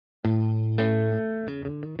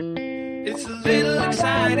It's a little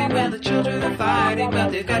exciting when the children are fighting, but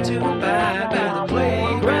they've got to abide by the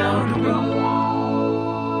playground rules.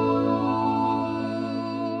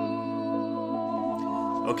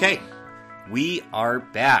 Okay, we are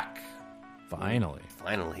back. Finally.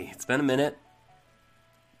 It's been a minute,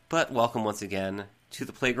 but welcome once again to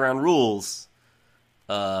the Playground Rules,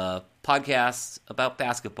 podcast about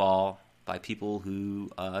basketball by people who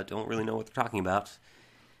don't really know what they're talking about,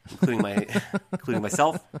 including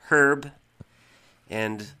myself, Herb,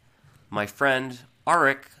 and my friend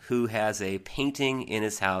Arik, who has a painting in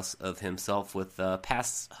his house of himself with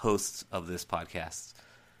past hosts of this podcast.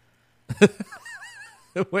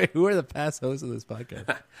 Wait, who are the past hosts of this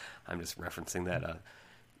podcast? I'm just referencing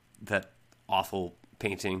that awful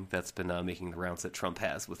painting that's been making the rounds that Trump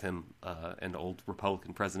has with him and old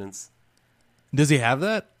Republican presidents. Does he have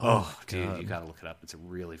that? Oh, dude, you gotta look it up. It's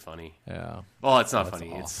really funny. Yeah. Well, it's not funny.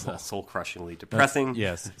 Awful. It's soul-crushingly depressing.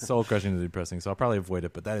 Yes, soul-crushingly depressing. So I'll probably avoid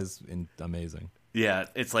it, but that is amazing. Yeah,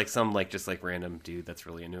 it's like some just random dude that's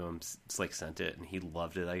really into him sent it, and he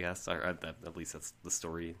loved it, I guess. At least that's the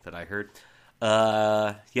story that I heard.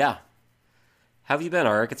 Yeah. How have you been,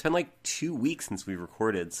 Arik? It's been like 2 weeks since we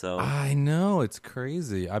recorded, so... I know, it's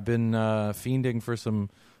crazy. I've been fiending for some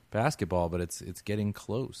basketball, but it's getting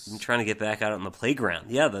close. I'm trying to get back out on the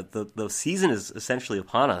playground. Yeah, the season is essentially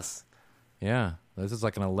upon us. Yeah, this is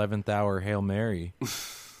like an 11th hour Hail Mary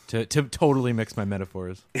to totally mix my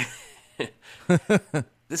metaphors.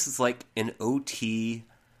 This is like an OT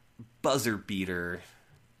buzzer beater.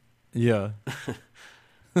 Yeah.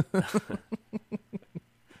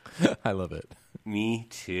 I love it. Me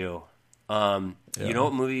too. Yeah. You know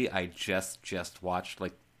what movie I just watched,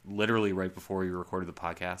 like literally right before we recorded the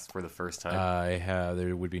podcast for the first time?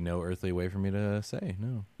 There would be no earthly way for me to say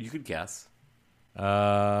no. You could guess.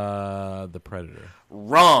 The Predator.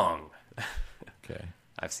 Wrong. Okay.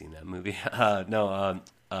 I've seen that movie.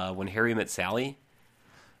 When Harry Met Sally.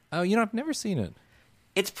 Oh, I've never seen it.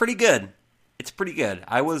 It's pretty good.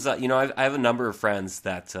 I was, I have a number of friends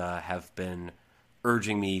that have been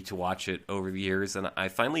urging me to watch it over the years, and I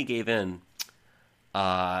finally gave in,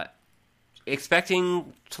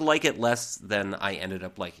 expecting to like it less than I ended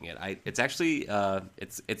up liking it. It's actually,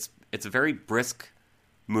 it's a very brisk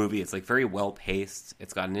movie. It's like very well paced.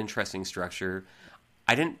 It's got an interesting structure.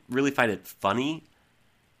 I didn't really find it funny,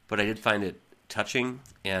 but I did find it touching.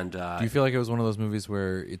 And do you feel like it was one of those movies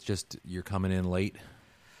where it's just you're coming in late?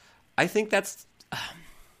 I think that's...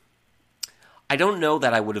 I don't know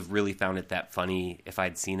that I would have really found it that funny if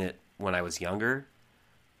I'd seen it when I was younger.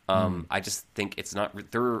 I just think it's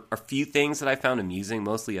not... There are a few things that I found amusing.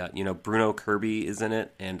 Mostly, Bruno Kirby is in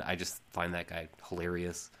it, and I just find that guy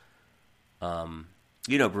hilarious. You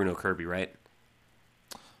know Bruno Kirby, right?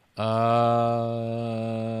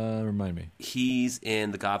 Remind me. He's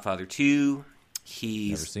in The Godfather 2.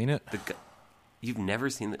 He's... Never seen it? You've never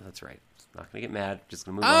seen it? That's right. Not going to get mad. Just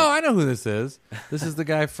going to move on. Oh, I know who this is. This is the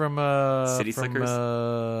guy from City Slickers?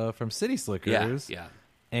 From City Slickers. Yeah.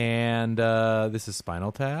 And this is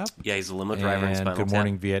Spinal Tap. Yeah, he's a limo driver in Spinal Tap. Good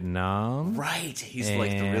Morning Vietnam. Right. He's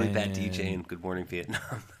like the really bad DJ in Good Morning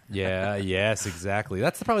Vietnam. Yeah, yes, exactly.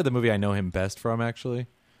 That's probably the movie I know him best from, actually,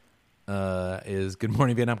 is Good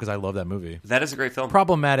Morning Vietnam, because I love that movie. That is a great film.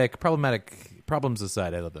 Problematic problems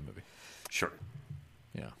aside, I love that movie. Sure.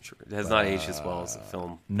 Yeah, sure. It has not aged as well as the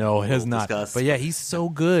film. No, it has not. Discuss. But yeah, he's so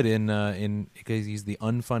good in because he's the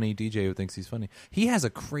unfunny DJ who thinks he's funny. He has a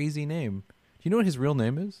crazy name. Do you know what his real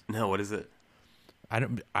name is? No, what is it?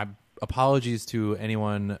 Apologies to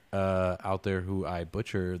anyone out there who I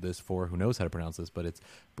butcher this for, who knows how to pronounce this, but it's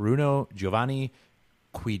Bruno Giovanni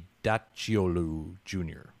Quidaciolu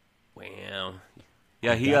Jr. Wow.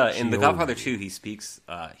 Yeah, he in The Godfather 2, he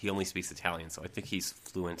only speaks Italian, so I think he's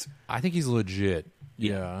fluent. I think he's legit.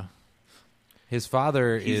 Yeah. His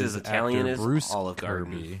father is as Italian actor as Bruce Olive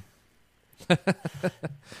Kirby.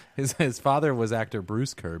 his father was actor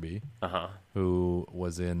Bruce Kirby, who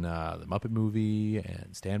was in the Muppet Movie and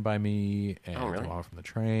Stand By Me and Tomorrow from the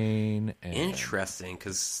Train. And, interesting,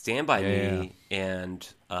 because Stand By Me and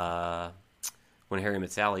When Harry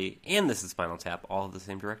Met Sally and This is Spinal Tap all have the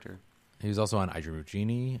same director. He was also on I Dream of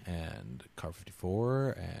Jeannie and Car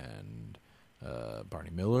 54 and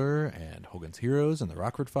Barney Miller and Hogan's Heroes and The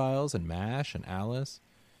Rockford Files and MASH and Alice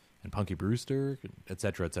and Punky Brewster,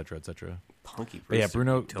 etc., etc., etc. Punky Brewster. But yeah,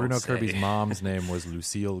 Bruno Kirby's mom's name was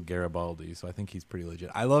Lucille Garibaldi, so I think he's pretty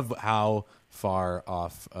legit. I love how far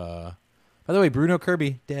off. By the way, Bruno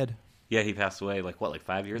Kirby dead. Yeah, he passed away like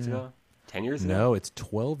 5 years ago? 10 years ago? No, it's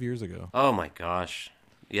 12 years ago. Oh my gosh.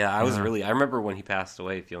 Yeah, I remember when he passed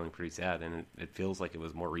away feeling pretty sad, and it feels like it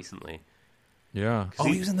was more recently. Yeah. Oh,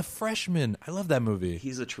 he was in The Freshman. I love that movie.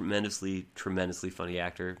 He's a tremendously funny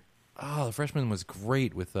actor. Oh, The Freshman was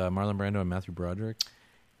great with Marlon Brando and Matthew Broderick.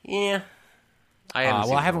 Yeah. I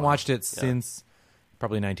haven't watched it since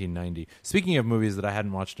probably 1990. Speaking of movies that I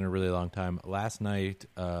hadn't watched in a really long time, last night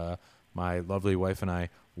my lovely wife and I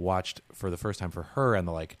watched for the first time for her and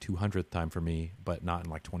the 200th time for me, but not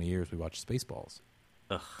in 20 years. We watched Spaceballs.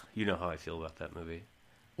 Ugh, you know how I feel about that movie.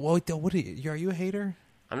 Well, are you a hater?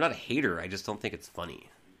 I'm not a hater. I just don't think it's funny.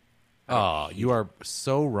 Oh, you are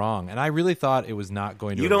so wrong. And I really thought it was not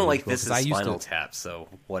going to. You don't like This Is Spinal Tap, so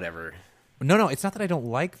whatever. No, it's not that I don't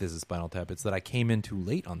like This Is Spinal Tap. It's that I came in too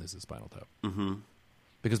late on This Is Spinal Tap. Mm-hmm.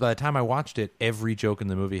 Because by the time I watched it, every joke in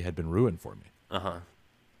the movie had been ruined for me. Uh-huh.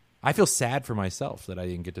 I feel sad for myself that I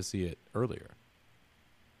didn't get to see it earlier.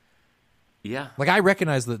 Yeah. I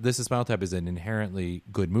recognize that This Is Spinal Tap is an inherently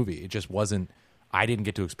good movie. It just wasn't. I didn't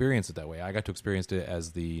get to experience it that way. I got to experience it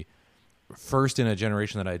as the first in a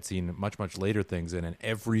generation that I'd seen much, much later things in, and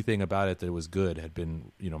everything about it that was good had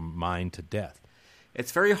been, mined to death.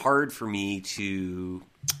 It's very hard for me to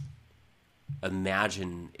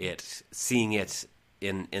imagine seeing it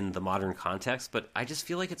in the modern context, but I just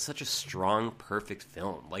feel like it's such a strong, perfect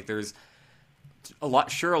film. There's a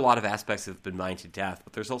lot of aspects have been mined to death,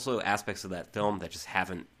 but there's also aspects of that film that just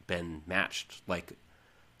haven't been matched.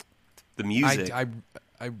 The music.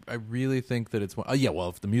 I really think that it's one.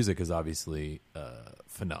 Well, the music is obviously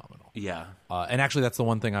phenomenal. Yeah. And actually, that's the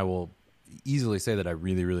one thing I will easily say that I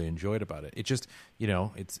really, really enjoyed about it. It just,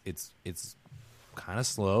 it's kind of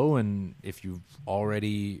slow, and if you've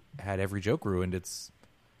already had every joke ruined, it's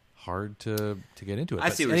hard to get into it. I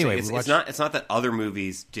see what you're saying. It's not that other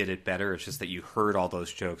movies did it better. It's just that you heard all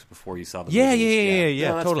those jokes before you saw the movie.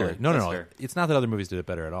 Yeah, no, totally. Fair. No. Fair. It's not that other movies did it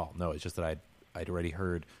better at all. No, it's just that I'd already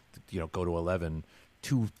heard, Go to 11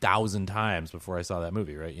 2,000 times before I saw that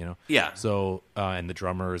movie, right? Yeah. So and the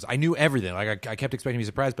drummers, I knew everything. I kept expecting to be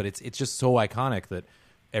surprised, but it's just so iconic that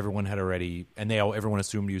everyone had already, and everyone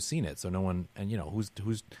assumed you've seen it. So no one, and who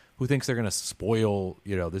thinks they're going to spoil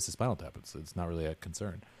This Is Spinal Tap? It's not really a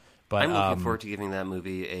concern. But I'm looking forward to giving that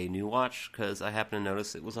movie a new watch because I happen to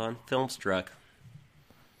notice it was on Filmstruck.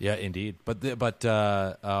 Yeah, indeed. But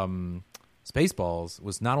Spaceballs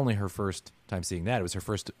was not only her first time seeing that; it was her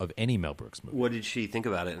first of any Mel Brooks movie. What did she think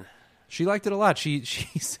about it? She liked it a lot. She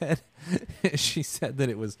said that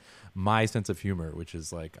it was my sense of humor, which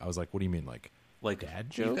is I was like, what do you mean, like dad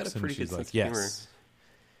jokes? You've got a pretty good sense of yes.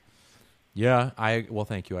 humor. Yeah, well,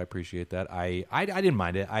 thank you. I appreciate that. I didn't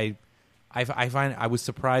mind it. I was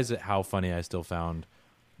surprised at how funny I still found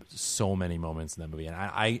so many moments in that movie, and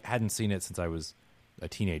I hadn't seen it since I was a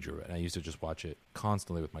teenager, and I used to just watch it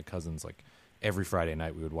constantly with my cousins. Every Friday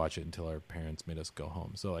night, we would watch it until our parents made us go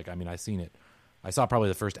home. So, I seen it. I saw probably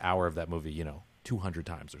the first hour of that movie, 200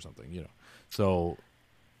 times or something, So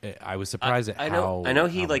I was surprised at how I know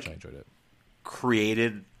he much I enjoyed it.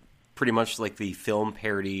 Created pretty much the film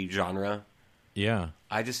parody genre. Yeah.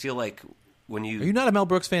 I just feel like when you... Are you not a Mel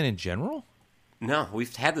Brooks fan in general? No,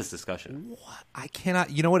 we've had this discussion. What? I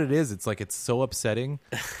cannot... You know what it is? It's it's so upsetting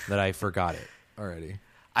that I forgot it already.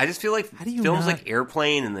 I just feel like films not... like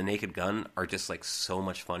Airplane and The Naked Gun are just so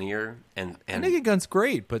much funnier. And Naked Gun's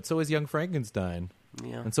great, but so is Young Frankenstein.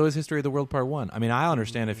 Yeah. And so is History of the World Part 1. I mean, I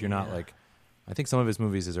understand if you're not I think some of his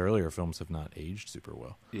movies, his earlier films, have not aged super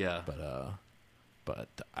well. Yeah. But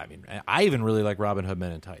I mean, I even really like Robin Hood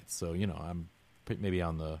Men in Tights. So, I'm maybe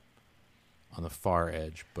on the far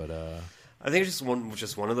edge, but I think it's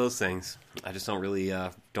just one of those things. I just don't really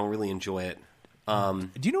enjoy it. Do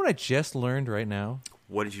you know what I just learned right now?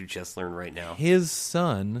 What did you just learn right now? His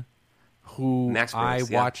son, who Max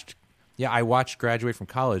Brooks, I watched graduate from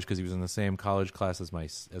college because he was in the same college class as my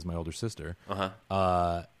older sister.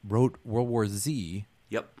 Wrote World War Z.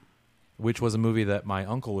 Yep. Which was a movie that my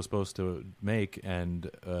uncle was supposed to make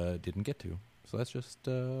and didn't get to. So that's just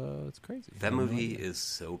it's crazy. That movie is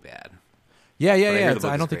so bad. Yeah.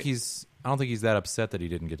 I don't think he's that upset that he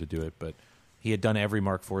didn't get to do it, but he had done every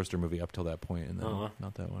Mark Forrester movie up till that point, and then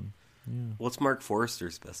not that one. Yeah. What's Mark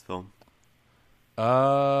Forrester's best film?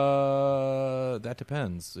 That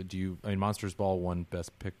depends. Monsters Ball won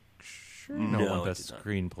Best Picture? No, won Best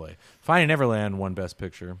Screenplay. Finding Neverland won Best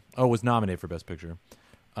Picture. Oh, was nominated for Best Picture.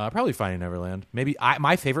 Probably Finding Neverland. Maybe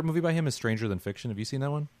my favorite movie by him is Stranger Than Fiction. Have you seen that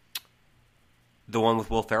one? The one with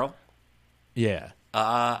Will Ferrell? Yeah.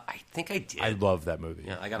 I think I did. I love that movie.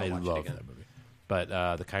 Yeah, I gotta watch it again. That movie.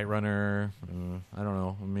 But The Kite Runner, I don't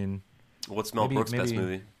know. I mean, what's Mel Brooks' best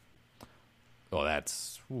movie? Oh,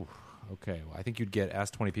 that's okay. Well, I think you'd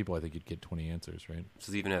ask 20 people. I think you'd get 20 answers, right?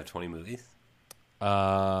 Does he even have 20 movies?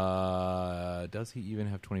 Does he even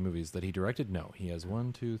have 20 movies that he directed? No, he has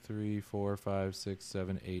 1, 2, 3, 4, 5, 6,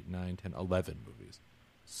 7, 8, 9, 10, 11 movies.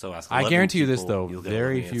 So ask I 11 guarantee you this people, though, you'll get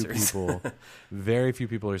very 11 few answers. people, very few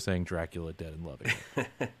people are saying Dracula dead and loving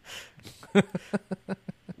it.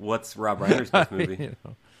 What's Rob Reiner's best movie? You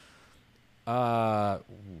know.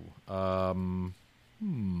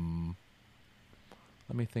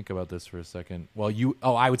 Let me think about this for a second. Well,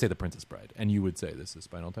 I would say The Princess Bride, and you would say this is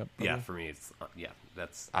Spinal Tap. Yeah, probably? for me, it's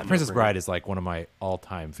that's Princess no-brainer. Bride is like one of my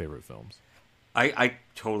all-time favorite films. I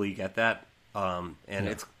totally get that. And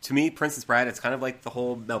it's, to me, Princess Bride, it's kind of like the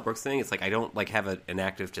whole Mel Brooks thing. It's like I don't like have an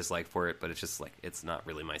active dislike for it, but it's just like it's not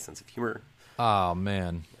really my sense of humor. Oh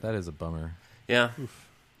man, that is a bummer. Yeah.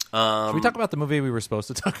 Should we talk about the movie we were supposed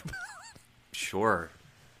to talk about? Sure.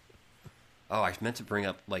 Oh, I meant to bring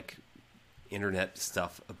up like internet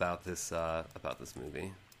stuff about this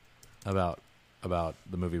movie about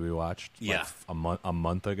the movie we watched. Yeah. like a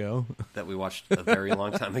month ago. that we watched a very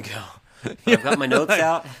long time ago. But I've got my notes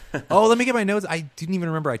out. Oh, let me get my notes. I didn't even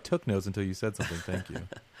remember I took notes until you said something. Thank you.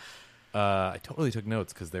 I totally took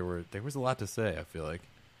notes because there was a lot to say. I feel like.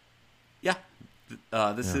 Yeah.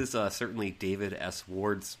 This is certainly David S.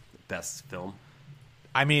 Ward's best film.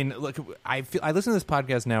 I mean, look, I listen to this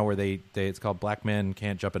podcast now where they it's called Black Men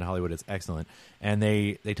Can't Jump in Hollywood. It's excellent, and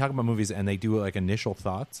they talk about movies and they do like initial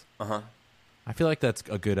thoughts. I feel like that's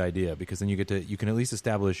a good idea because then you can at least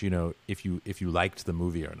establish, if you liked the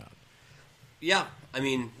movie or not. Yeah, I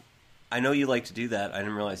mean, I know you like to do that. I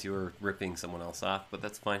didn't realize you were ripping someone else off, but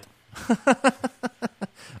that's fine.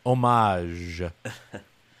 Homage.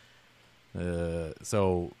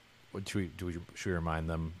 So, should we remind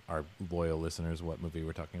them, our loyal listeners, what movie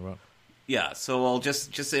we're talking about? Yeah, so I'll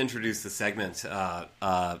just to introduce the segment.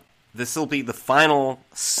 This will be the final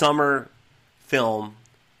summer film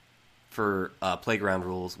for Playground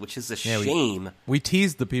Rules, which is a shame. We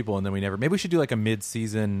teased the people, and then we never. Maybe we should do like a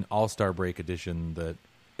mid-season All-Star Break edition.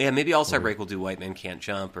 Maybe All-Star Break will do White Men Can't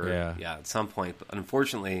Jump, or Yeah. at some point. But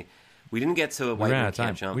unfortunately, we didn't get to White Men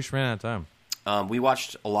Can't Jump. We just ran out of time. We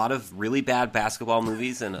watched a lot of really bad basketball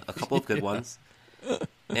movies and a couple of good ones.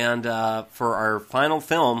 And for our final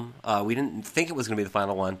film, we didn't think it was going to be the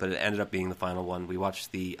final one, but it ended up being the final one. We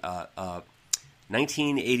watched the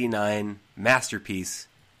 1989 masterpiece,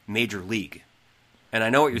 Major League. And I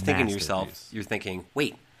know what you're thinking to yourself. You're thinking,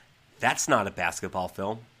 wait, that's not a basketball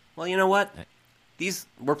film. Well, you know what?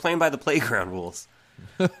 We're playing by the playground rules.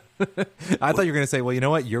 I thought you were going to say, well, you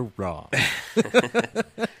know what? You're wrong.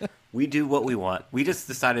 We do what we want. We just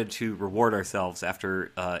decided to reward ourselves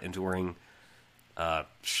after enduring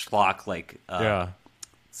schlock like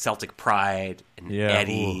Celtic Pride and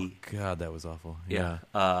Eddie. Oh, God, that was awful. Yeah.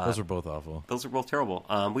 Those were both awful. Those were both terrible.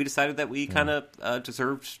 We decided that we kind of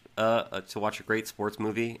deserved to watch a great sports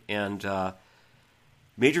movie, and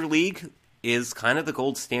Major League is kind of the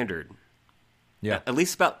gold standard. Yeah. At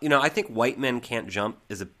least I think White Men Can't Jump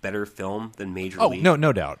is a better film than Major League. Oh,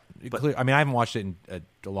 no doubt. I haven't watched it in a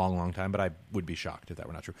long, long time, but I would be shocked if that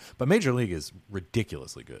were not true. But Major League is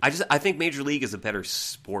ridiculously good. I think Major League is a better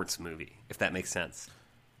sports movie, if that makes sense.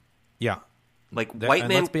 Yeah. Like White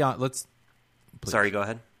Men. Let's be honest. Sorry, go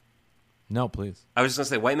ahead. No, please. I was just going to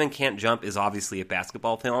say, White Men Can't Jump is obviously a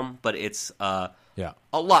basketball film, but it's a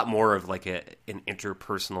lot more of like an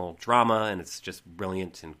interpersonal drama, and it's just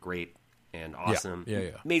brilliant and great and awesome.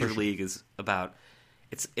 Yeah. Major League is about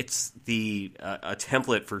it's the a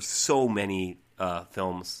template for so many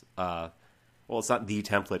films. Well, it's not the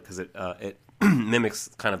template because it mimics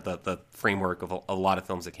kind of the framework of a lot of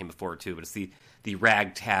films that came before it too. But it's the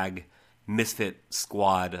ragtag misfit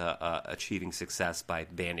squad achieving success by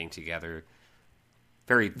banding together.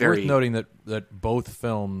 Very, very worth noting that both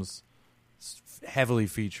films heavily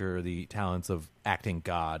feature the talents of acting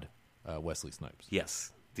god Wesley Snipes.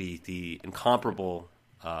 Yes, the incomparable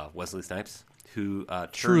Wesley Snipes, who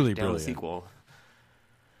Truly turned down the brilliant. sequel.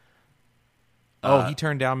 He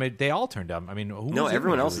turned down. They all turned down. I mean,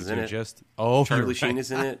 everyone else is in it. Charlie Sheen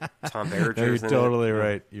is in it. Tom Berenger You're is in totally it.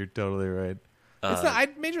 right. You're totally right. It's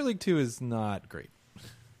not, Major League 2 is not great.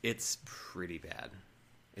 It's pretty bad.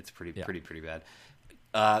 It's pretty bad.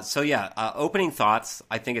 Opening thoughts.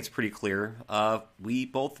 I think it's pretty clear. We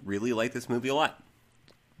both really like this movie a lot.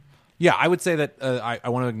 Yeah, I would say that I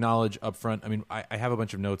want to acknowledge up front. I mean, I have a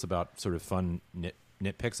bunch of notes about sort of fun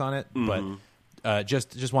nitpicks on it, but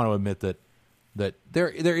just want to admit that there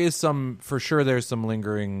is some, for sure, there's some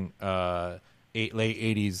lingering late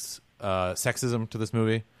 80s sexism to this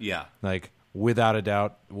movie. Yeah. Like, without a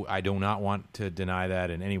doubt, I do not want to deny that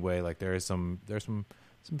in any way. Like, there's some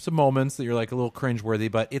moments that you're like a little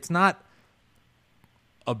cringeworthy, but it's not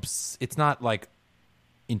like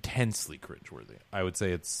intensely cringeworthy. I would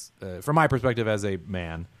say it's from my perspective as a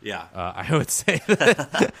man. Yeah. I would say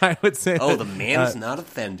that. I would say. Oh, that, the man is not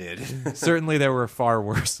offended. certainly, there were far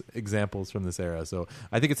worse examples from this era. So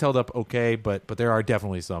I think it's held up okay, but there are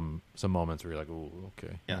definitely some moments where you're like, "Ooh,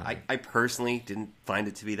 okay." Yeah, I personally didn't find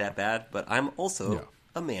it to be that bad, but I'm also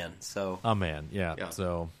a man, so A man, yeah.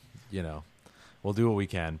 So, we'll do what we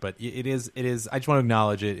can. But it is. I just want to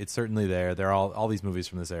acknowledge it. It's certainly there. All these movies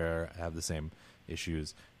from this era have the same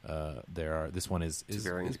issues. This one is to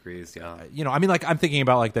varying degrees. Yeah, I mean, like I'm thinking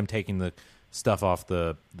about like them taking the stuff off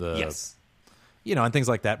the yes, and things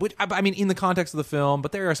like that. Which I mean, in the context of the film,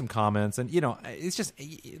 but there are some comments, and it's just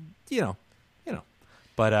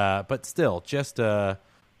but still, just a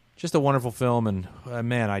wonderful film, and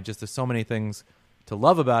man, there's so many things to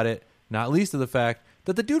love about it. Not least of the fact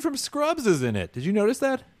that the dude from Scrubs is in it. Did you notice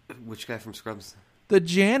that? Which guy from Scrubs? The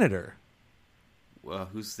janitor.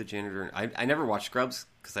 Who's the janitor? I never watched Scrubs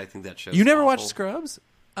because I think that show. You never awful. watched Scrubs?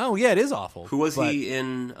 Oh yeah, it is awful. Who was he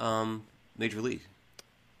in Major League?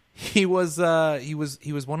 He was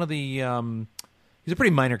one of the he's a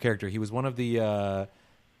pretty minor character. He was one of the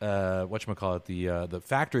whatchamacallit, the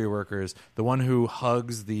factory workers, the one who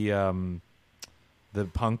hugs the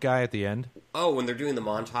punk guy at the end. Oh, when they're doing the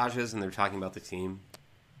montages and they're talking about the team.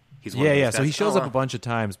 He's So he shows up a bunch of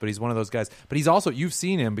times, but he's one of those guys. But he's also, you've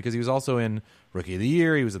seen him because he was also in Rookie of the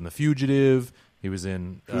Year. He was in The Fugitive. He was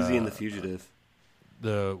in Who's he in The Fugitive?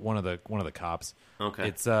 One of the cops. Okay.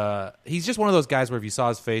 It's he's just one of those guys where if you saw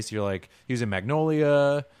his face, you're like, he was in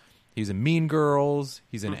Magnolia. He's in Mean Girls.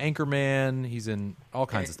 He's in Anchorman. He's in all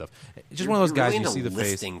kinds of stuff. Just one of those guys really you see the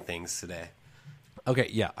listing face. Things today. Okay,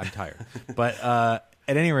 yeah, I'm tired. But at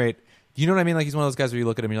any rate, you know what I mean? Like he's one of those guys where you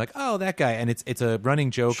look at him and you're like, oh, that guy. And it's a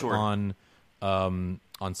running joke on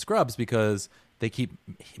Scrubs because they keep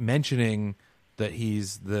mentioning that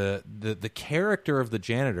he's the character of the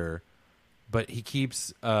janitor, but he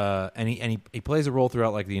keeps and he plays a role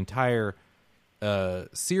throughout like the entire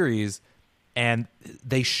series. And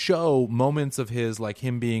they show moments of his, like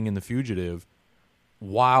him being in The Fugitive,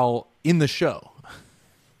 while in the show.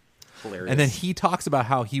 Hilarious. And then he talks about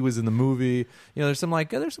how he was in the movie. There's some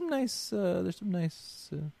nice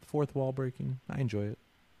fourth wall breaking. I enjoy it.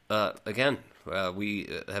 Again, we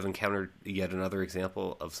have encountered yet another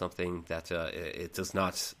example of something that it does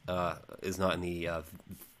not is not in the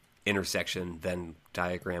intersection Venn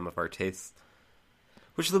diagram of our tastes,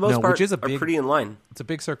 which for the most part are pretty in line. It's a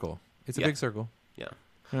big circle. It's a big circle. Yeah.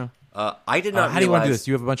 Yeah. I did not. How do you want to do this?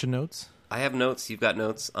 Do you have a bunch of notes? I have notes. You've got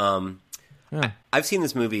notes. I've seen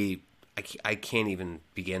this movie. I can't even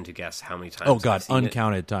begin to guess how many times. Oh God, I've seen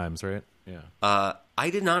uncounted times, right? Yeah. I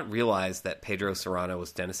did not realize that Pedro Serrano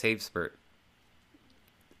was Dennis Haysbert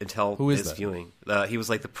until this viewing. He was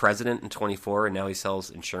like the president in 24, and now he sells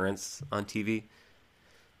insurance on TV.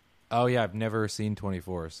 Oh yeah, I've never seen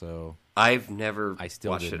 24, so I've never watched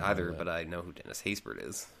it either, but I know who Dennis Haysbert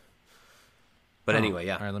is. But anyway,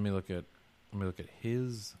 yeah. All right, let me look at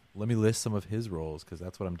his. Let me list some of his roles because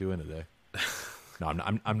that's what I'm doing today. No,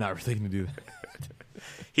 I'm not really going to do that.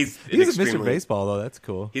 He's Mr. Baseball though. That's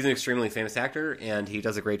cool. He's an extremely famous actor, and he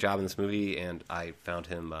does a great job in this movie. And I found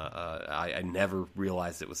him. I never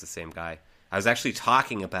realized it was the same guy. I was actually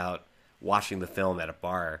talking about watching the film at a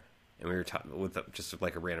bar, and we were with just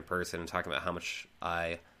like a random person and talking about how much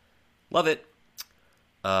I love it.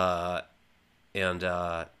 The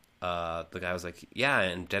guy was like, "Yeah,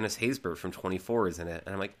 and Dennis Haysbert from 24 is in it,"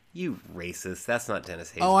 and I'm like, "You racist! That's not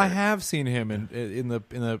Dennis Haysbert." Oh, I have seen him in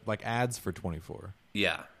the like ads for 24.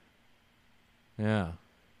 Yeah, yeah,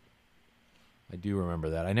 I do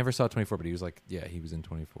remember that. I never saw 24, but he was like, yeah, he was in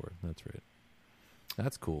 24. That's right.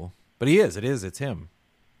 That's cool. But he is. It's him.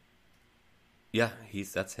 Yeah,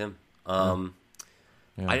 that's him. Yeah.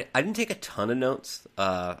 I didn't take a ton of notes.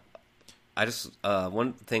 I just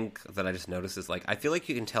one thing that I just noticed is like I feel like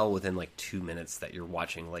you can tell within like 2 minutes that you're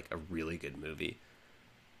watching like a really good movie.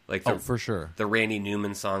 Like for sure, the Randy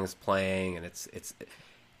Newman song is playing, and it's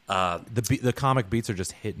the comic beats are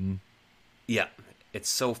just hitting. Yeah, it's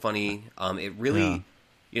so funny. It really,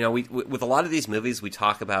 we with a lot of these movies we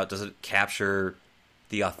talk about, does it capture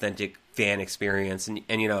the authentic fan experience? And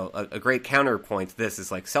a great counterpoint to this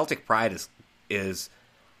is like Celtic Pride is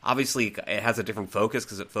obviously it has a different focus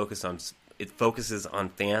because it focuses on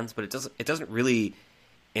fans, but it doesn't really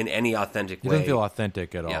in any authentic way. It doesn't feel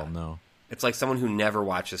authentic at all. No, it's like someone who never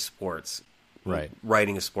watches sports, right?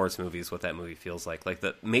 Writing a sports movie is what that movie feels like. Like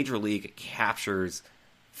the Major League captures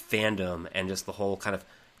fandom and just the whole kind of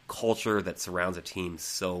culture that surrounds a team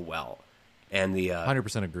so well, and the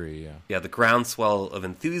 100% agree. Yeah, the groundswell of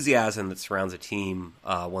enthusiasm that surrounds a team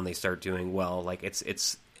when they start doing well. Like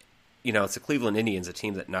it's it's the Cleveland Indians, a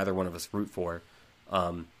team that neither one of us root for.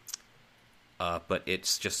 But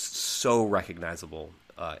it's just so recognizable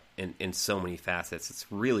in so many facets. It's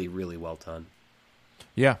really, really well done.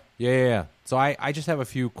 Yeah. So I just have a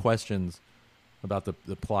few questions about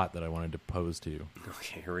the plot that I wanted to pose to you.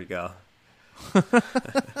 Okay, here we go.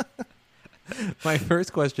 My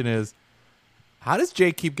first question is, how does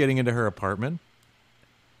Jake keep getting into her apartment?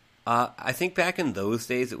 I think back in those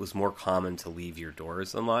days, it was more common to leave your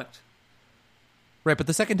doors unlocked. Right, but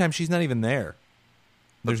the second time, she's not even there.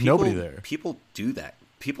 But There's nobody there. People do that.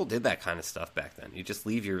 People did that kind of stuff back then. You just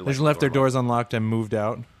leave your... They just left their doors unlocked and moved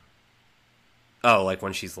out? Oh, like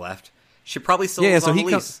when she's left? She probably still was on the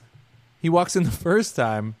lease. He walks in the first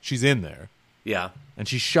time, she's in there. Yeah. And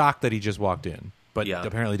she's shocked that he just walked in, but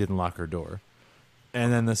apparently didn't lock her door.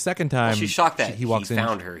 And then the second time... she's shocked that he walks in.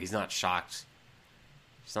 Found her. He's not shocked.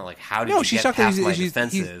 She's not like, how did you get past my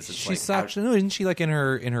defenses? She's shocked. No, isn't she like in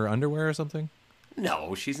her underwear or something?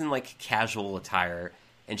 No, she's in like casual attire,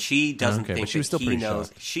 and she doesn't think that he knows.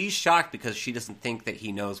 Shocked. She's shocked because she doesn't think that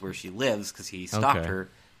he knows where she lives because he stalked her,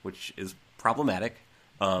 which is problematic.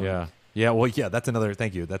 Well, that's another.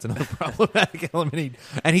 Thank you. That's another problematic element.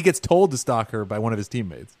 And he gets told to stalk her by one of his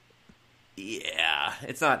teammates. Yeah,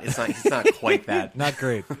 it's not quite that. Not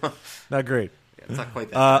great. Not great. Yeah, it's not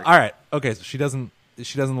quite that. All right. Okay. So she doesn't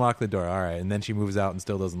lock the door. All right, and then she moves out and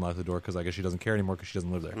still doesn't lock the door because I guess she doesn't care anymore because she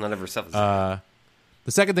doesn't live there. None of her stuff is there.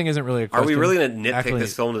 The second thing isn't really a question. Are we really going to nitpick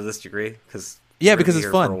this film to this degree? Because it's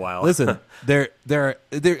fun. For a while. Listen,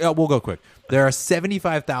 we'll go quick. There are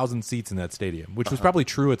 75,000 seats in that stadium, which was probably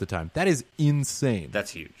true at the time. That is insane. That's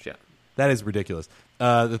huge. Yeah, that is ridiculous.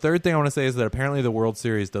 The third thing I want to say is that apparently the World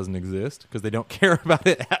Series doesn't exist because they don't care about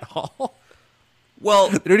it at all. Well,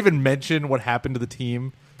 they don't even mention what happened to the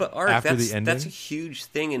team. But Art, after the ending. That's a huge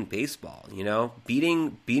thing in baseball.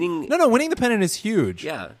 Beating. No, winning the pennant is huge.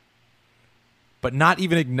 Yeah. But not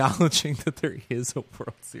even acknowledging that there is a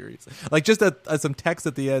World Series. Like just some text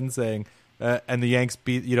at the end saying, and the Yanks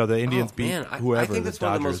beat, the Indians beat whoever. I think that's the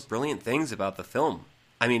one Dodgers. of the most brilliant things about the film.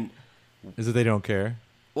 I mean, is that they don't care?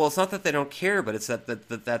 Well, it's not that they don't care, but it's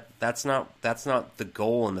that's not the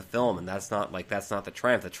goal in the film, and that's not the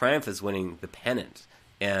triumph. The triumph is winning the pennant.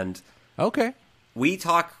 And okay, we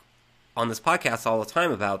talk on this podcast all the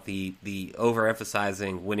time about the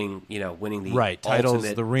overemphasizing winning the right titles,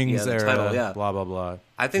 ultimate, the rings era, title, blah blah blah.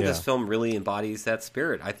 I think this film really embodies that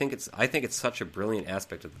spirit. I think it's such a brilliant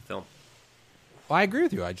aspect of the film. Well, I agree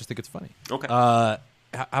with you. I just think it's funny. Okay. How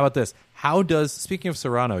about this? Speaking of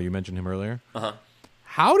Serrano, you mentioned him earlier.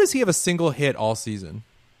 How does he have a single hit all season?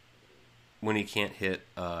 When he can't hit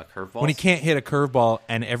curveballs? When he can't hit a curveball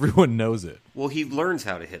and everyone knows it. Well, he learns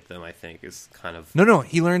how to hit them, I think, is kind of... No,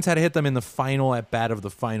 he learns how to hit them in the final at-bat of the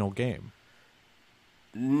final game.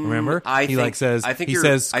 Remember? He says,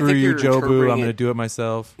 screw you, Joe Boo, I'm going to do it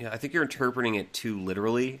myself. Yeah, I think you're interpreting it too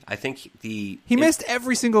literally. I think He missed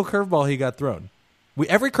every single curveball he got thrown.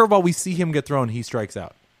 Every curveball we see him get thrown, he strikes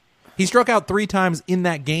out. He struck out 3 times in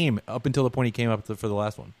that game up until the point he came up for the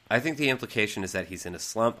last one. I think the implication is that he's in a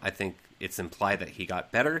slump. I think it's implied that he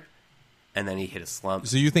got better, and then he hit a slump.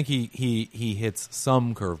 So you think he hits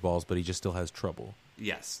some curveballs, but he just still has trouble?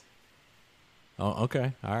 Yes. Oh,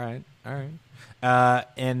 okay. All right.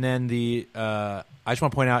 And then I just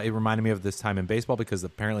want to point out, it reminded me of this time in baseball because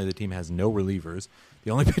apparently the team has no relievers. The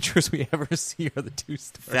only pitchers we ever see are the 2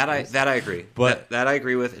 starters. That I agree. But that I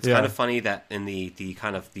agree with. It's kind of funny that in the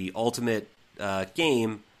kind of the ultimate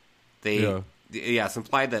game, it's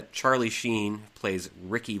implied that Charlie Sheen plays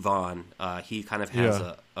Ricky Vaughn. He kind of has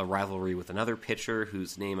a rivalry with another pitcher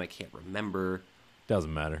whose name I can't remember.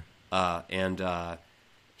 Doesn't matter.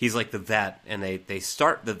 He's like the vet, and they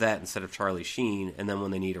start the vet instead of Charlie Sheen, and then when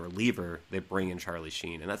they need a reliever, they bring in Charlie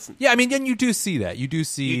Sheen, and that's then you do see that. You do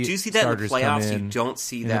see that in the playoffs. You don't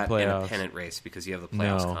see that in a pennant race because you have the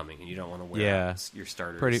playoffs coming, and you don't want to wear out your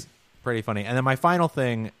starters. Pretty funny. And then my final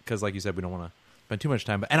thing, because like you said, we don't want to spend too much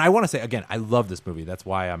time, and I want to say again, I love this movie. That's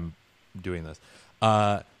why I'm doing this.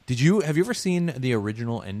 Have you ever seen the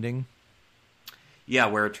original ending? Yeah,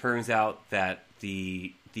 where it turns out that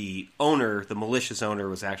the owner, the malicious owner,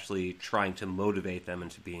 was actually trying to motivate them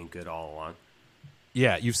into being good all along.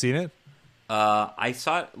 Yeah, you've seen it? I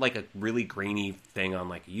saw it like a really grainy thing on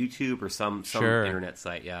like YouTube or some internet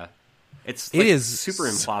site. Yeah, it is super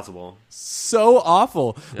implausible. So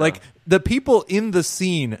awful. Yeah. Like the people in the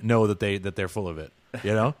scene know that they're full of it.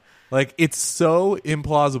 You know. Like, it's so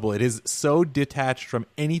implausible. It is so detached from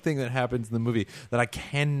anything that happens in the movie that I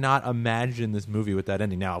cannot imagine this movie with that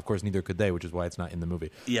ending. Now, of course, neither could they, which is why it's not in the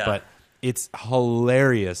movie. Yeah. But it's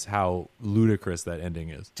hilarious how ludicrous that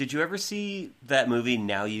ending is. Did you ever see that movie,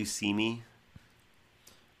 Now You See Me?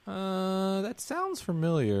 That sounds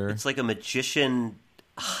familiar. It's like a magician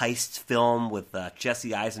heist film with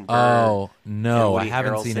Jesse Eisenberg. Oh and no, I Woody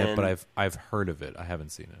haven't seen it, Harrelson. but I've heard of it. I haven't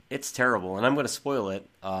seen it. It's terrible, and I'm going to spoil it.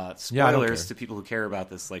 Yeah, I don't Spoilers care. to people who care about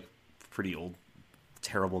this like pretty old,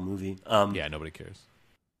 terrible movie. Yeah, nobody cares.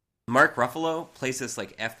 Mark Ruffalo plays this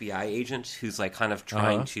like FBI agent who's like kind of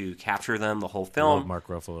trying to capture them the whole film. Love Mark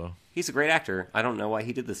Ruffalo. He's a great actor. I don't know why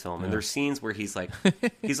he did this film. And there's scenes where he's like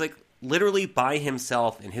literally by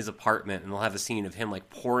himself in his apartment, and they'll have a scene of him like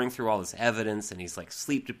pouring through all this evidence, and he's like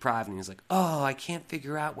sleep deprived, and he's like, oh, I can't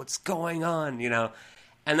figure out what's going on, you know.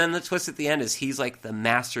 And then the twist at the end is he's like the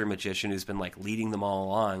master magician who's been like leading them all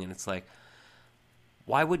along, and it's like,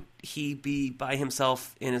 why would he be by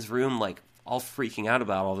himself in his room like all freaking out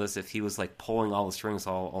about all this if he was like pulling all the strings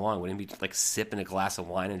all along? Wouldn't he be like sipping a glass of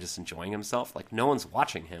wine and just enjoying himself? Like no one's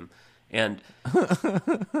watching him. And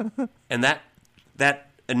and that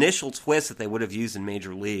initial twist that they would have used in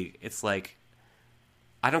Major League, it's like,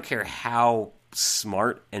 I don't care how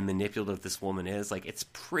smart and manipulative this woman is, like it's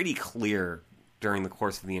pretty clear during the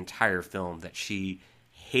course of the entire film that she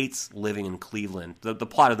hates living in Cleveland. The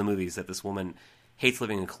plot of the movie is that this woman hates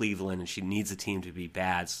living in Cleveland and she needs a team to be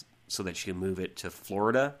bad so that she can move it to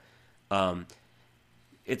Florida.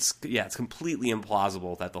 It's completely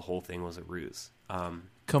implausible that the whole thing was a ruse.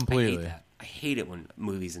 Completely. I hate that. I hate it when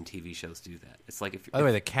movies and TV shows do that. It's like By the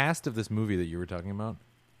way, the cast of this movie that you were talking about,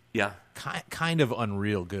 yeah, kind of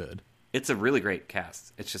unreal good. it's a really great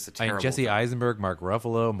cast. It's just a terrible. Jesse Eisenberg, Mark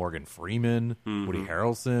Ruffalo, Morgan Freeman, Woody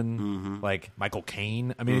Harrelson, like Michael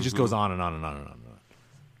Caine. I mean, it just goes on and on and on and on.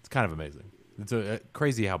 It's kind of amazing. It's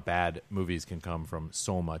crazy how bad movies can come from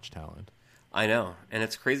so much talent. I know, and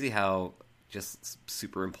it's crazy how just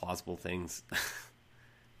super implausible things.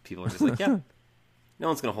 People are just like, yeah, no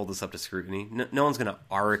one's going to hold this up to scrutiny. No one's going to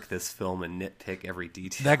arc this film and nitpick every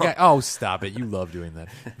detail. That guy. Oh, stop it! You love doing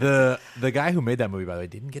that. The guy who made that movie, by the way,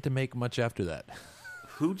 didn't get to make much after that.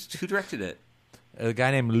 Who directed it? A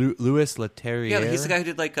guy named Louis Leterrier. Yeah, he's the guy who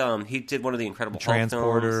did like he did one of the Incredible Hulk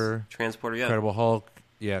Transporter, films. Transporter, yeah. Incredible Hulk,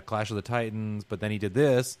 yeah, Clash of the Titans. But then he did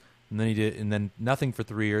this, and then nothing for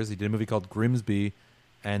 3 years. He did a movie called Grimsby,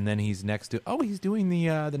 and then he's he's doing the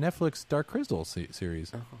Netflix Dark Crystal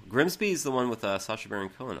series. Grimsby is the one with Sacha Baron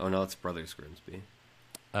Cohen. Oh no, it's Brothers Grimsby.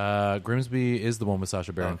 Grimsby is the one with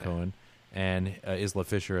Sacha Baron Cohen and Isla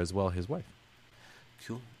Fisher as well, his wife.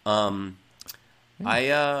 Cool.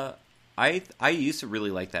 I used to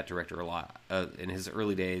really like that director a lot in his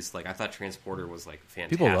early days. Like I thought Transporter was like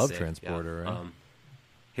fantastic. People love Transporter, right?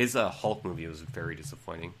 His Hulk movie was very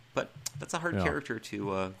disappointing, but that's a hard character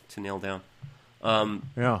to nail down.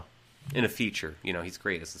 In a feature, he's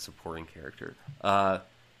great as a supporting character.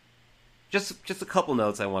 Just a couple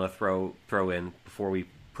notes I want to throw in before we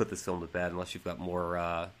put this film to bed, unless you've got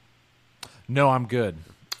more. No, I'm good.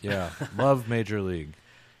 Yeah, love Major League.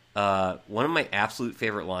 One of my absolute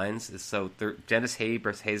favorite lines is Dennis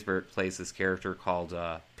Haysbert plays this character called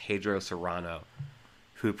Pedro Serrano,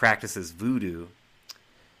 who practices voodoo,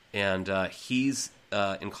 and he's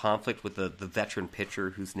in conflict with the veteran pitcher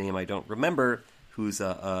whose name I don't remember, who's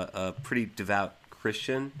a pretty devout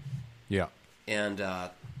Christian. Yeah, and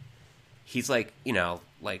he's like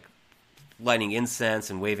lighting incense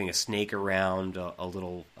and waving a snake around a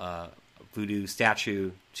little voodoo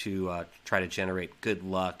statue to try to generate good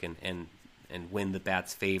luck and win the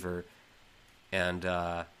bat's favor. And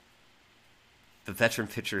the veteran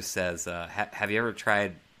pitcher says, have you ever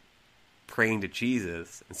tried praying to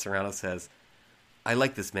Jesus? And Serrano says, I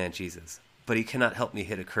like this man Jesus, but he cannot help me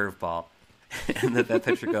hit a curveball. And that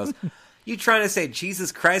pitcher goes, you trying to say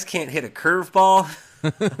Jesus Christ can't hit a curveball?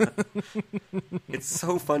 It's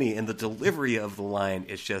so funny, and the delivery of the line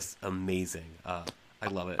is just amazing. I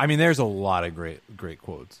love it. I mean, there's a lot of great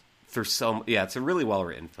quotes. It's a really well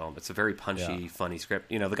written film. It's a very punchy, funny script.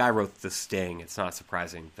 The guy wrote The Sting. It's not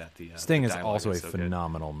surprising that the Sting the is also a so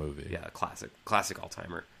phenomenal movie. Yeah, classic all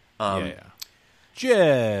timer.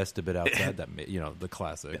 Just a bit outside that, the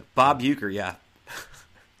classic. Yeah, Bob Uecker, yeah.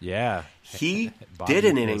 Yeah, he did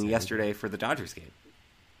an inning yesterday for the Dodgers game.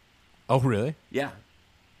 Oh, really? Yeah,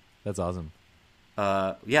 that's awesome.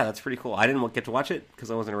 That's pretty cool. I didn't get to watch it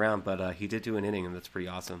because I wasn't around, but he did do an inning, and that's pretty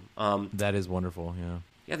awesome. That is wonderful. Yeah.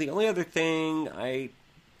 Yeah. The only other thing I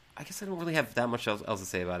guess I don't really have that much else to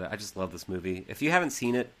say about it. I just love this movie. If you haven't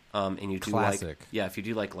seen it, and you do classic. if you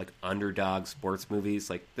do like underdog sports movies,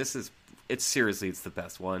 like it's the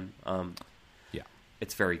best one.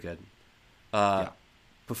 It's very good.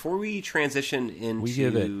 Before we transition into... We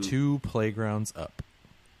give it 2 playgrounds up.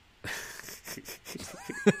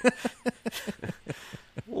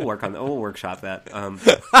 We'll workshop that.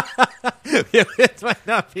 Yeah, it might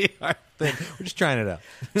not be our thing. We're just trying it out.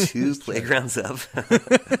 2 playgrounds up.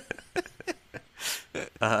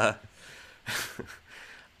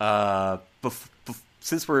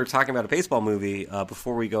 Since we're talking about a baseball movie,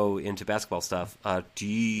 before we go into basketball stuff, do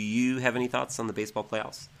you have any thoughts on the baseball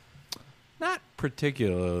playoffs? Not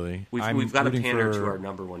particularly. We've got to pander to our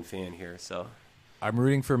number one fan here, so I'm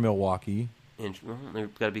rooting for Milwaukee. and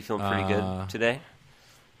they've got to be feeling pretty good today.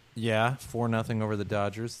 Yeah, 4-0 over the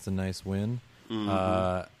Dodgers. It's a nice win.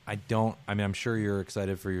 I'm sure you're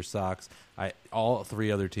excited for your Sox. All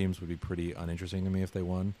 3 other teams would be pretty uninteresting to me if they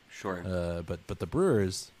won. Sure. But the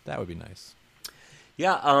Brewers, that would be nice.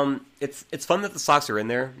 Yeah, it's fun that the Sox are in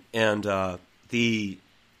there, and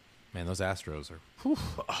Man, those Astros are...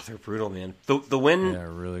 they're brutal, man. The win, Yeah,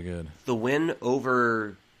 really good. the win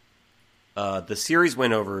over the series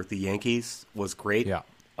win over the Yankees was great. Yeah.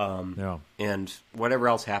 Yeah. And whatever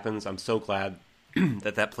else happens, I'm so glad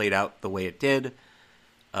that played out the way it did.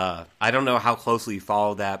 I don't know how closely you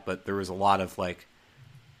followed that, but there was a lot of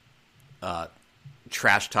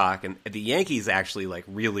trash talk, and the Yankees actually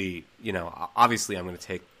really, obviously I'm going to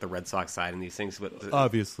take the Red Sox side in these things, but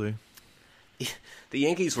Obviously. the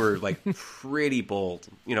Yankees were pretty bold.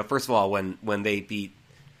 First of all, when they beat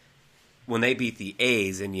the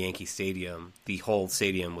A's in Yankee Stadium, the whole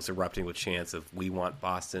stadium was erupting with chants of "We want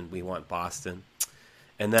Boston, we want Boston."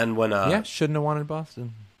 And then when shouldn't have wanted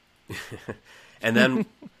Boston. and then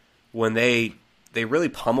when they really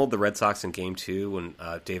pummeled the Red Sox in Game 2 when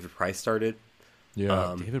David Price started.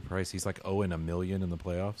 Yeah, David Price, he's 0-1,000,000 in the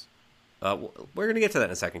playoffs. We're going to get to that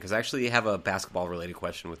in a second because I actually have a basketball-related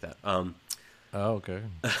question with that. Okay.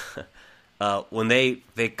 When they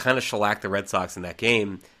kind of shellacked the Red Sox in that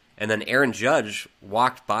game, and then Aaron Judge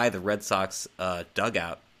walked by the Red Sox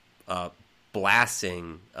dugout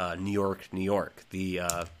blasting New York, New York, the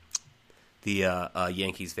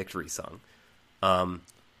Yankees victory song.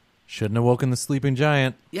 Shouldn't have woken the sleeping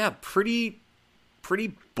giant. Yeah, pretty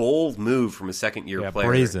bold move from a second-year player.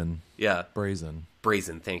 Brazen. Yeah, Brazen.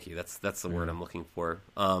 Thank you. That's the word I'm looking for.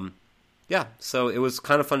 Yeah, so it was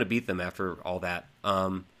kind of fun to beat them after all that.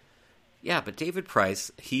 But David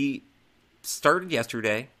Price, he started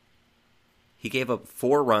yesterday. He gave up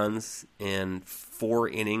 4 runs in 4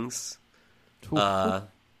 innings. But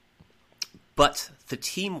the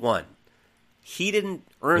team won. He didn't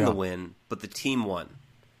earn the win, but the team won.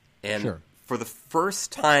 And for the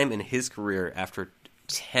first time in his career, after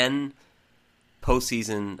 10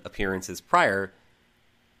 postseason appearances prior,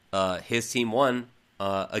 his team won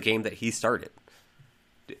a game that he started.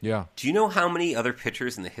 Yeah. Do you know how many other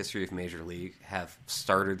pitchers in the history of Major League have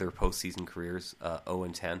started their postseason careers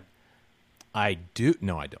 0-10? I do.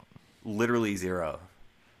 No, I don't. Literally 0.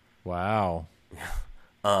 Wow.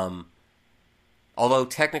 Although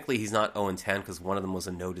technically he's not 0-10 because one of them was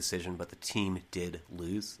a no decision, but the team did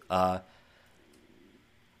lose.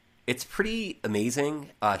 It's pretty amazing.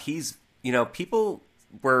 People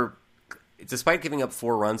were, despite giving up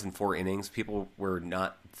 4 runs in 4 innings, people were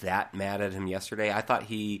not that mad at him yesterday. I thought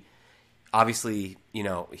he, obviously,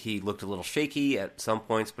 he looked a little shaky at some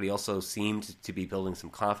points, but he also seemed to be building some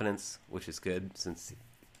confidence, which is good since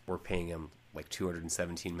we're paying him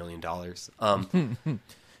 $217 million.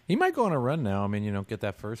 He might go on a run now. Get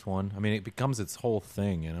that first one. It becomes its whole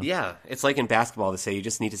thing, Yeah, it's like in basketball, they say you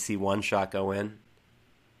just need to see one shot go in.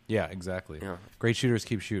 Yeah, exactly. Yeah. Great shooters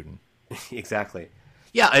keep shooting. Exactly.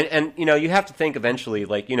 Yeah, and you have to think eventually,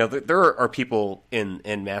 there are people in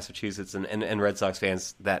Massachusetts and Red Sox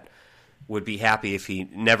fans that would be happy if he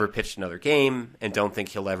never pitched another game and don't think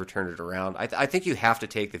he'll ever turn it around. I think you have to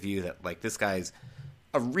take the view that, this guy's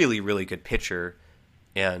a really, really good pitcher,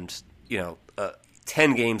 and,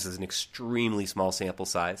 10 games is an extremely small sample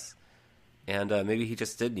size, and maybe he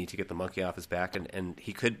just did need to get the monkey off his back, and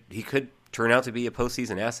he could turn out to be a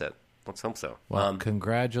postseason asset. Let's hope so. Well,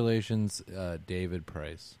 congratulations, David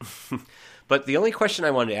Price. But the only question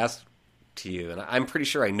I wanted to ask to you, and I'm pretty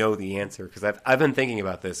sure I know the answer because I've been thinking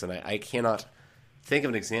about this, and I cannot think of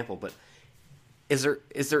an example, but is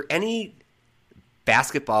there any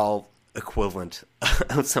basketball equivalent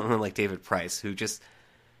of someone like David Price who just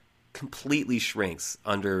completely shrinks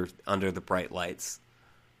under the bright lights?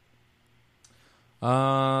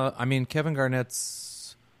 Kevin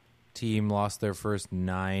Garnett's team lost their first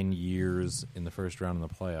 9 years in the first round of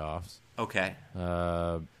the playoffs. Okay.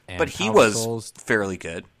 And But he Pau was Gasol's, fairly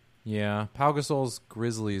good. Yeah. Pau Gasol's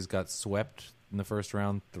Grizzlies got swept in the first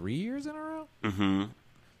round 3 years in a row. Mm-hmm. I think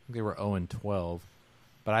they were 0-12.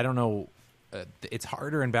 But I don't know. it's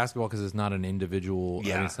harder in basketball because it's not an individual.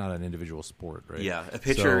 Yeah. It's not an individual sport, right? Yeah, a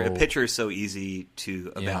pitcher is so easy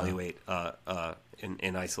to evaluate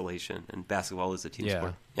in isolation, and basketball is a team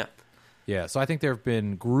sport. Yeah. Yeah, so I think there have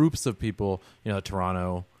been groups of people.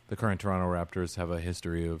 The current Toronto Raptors have a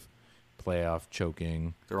history of playoff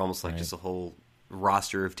choking. They're almost like just a whole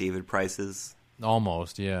roster of David Prices.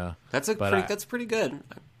 Almost, yeah. That's pretty good.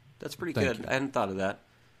 That's pretty good. You. I hadn't thought of that.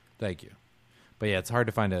 Thank you. But yeah, it's hard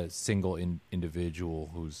to find a single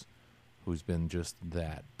individual who's been just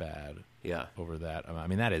that bad. Yeah. Over that. I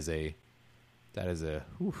mean, that's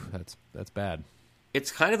bad.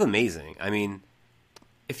 It's kind of amazing. I mean,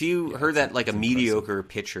 if you heard that like a mediocre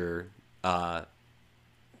pitcher, lost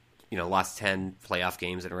 10 playoff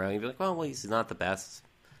games in a row, you'd be like, well, he's not the best.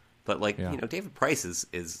 But David Price is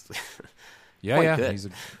quite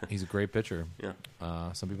good. He's a great pitcher. Yeah.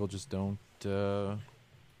 Some people just don't.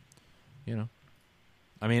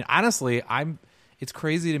 I mean, honestly, it's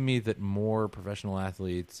crazy to me that more professional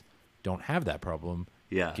athletes don't have that problem.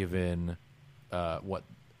 Yeah. Given what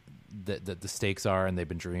the stakes are, and they've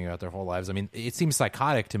been dreaming about their whole lives. I mean, it seems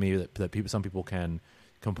psychotic to me that some people can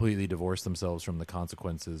completely divorce themselves from the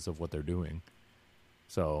consequences of what they're doing.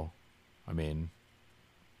 So, I mean,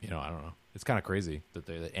 I don't know. It's kind of crazy that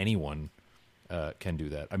anyone can do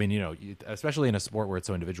that. I mean, especially in a sport where it's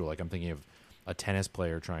so individual. Like I'm thinking of a tennis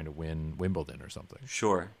player trying to win Wimbledon or something.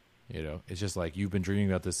 Sure. It's just like you've been dreaming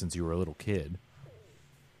about this since you were a little kid,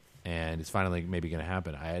 and it's finally maybe going to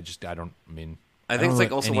happen. I think it's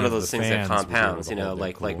like also one of those things that compounds.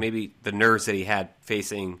 Like maybe the nerves that he had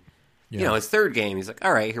facing, his third game. He's like,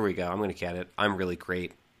 all right, here we go. I'm going to get it. I'm really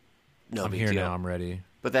great. No I'm big here deal. now. I'm ready.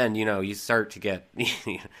 But then you start to get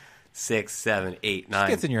 6, 7, 8, 9. It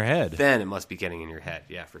gets in your head. Then it must be getting in your head.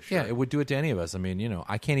 Yeah, for sure. Yeah, it would do it to any of us. I mean,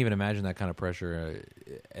 I can't even imagine that kind of pressure.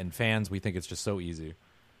 And fans, we think it's just so easy.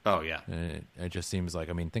 Oh, yeah. And it just seems like,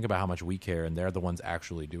 I mean, think about how much we care, and they're the ones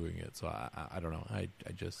actually doing it. So I don't know. I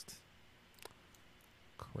just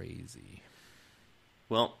crazy.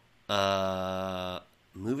 Well,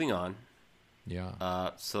 moving on.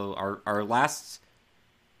 Yeah. So our last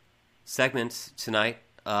segment tonight,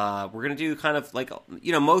 we're going to do kind of like,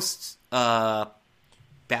 most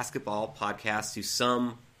basketball podcasts do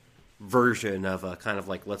some version of a kind of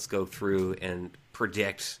like, let's go through and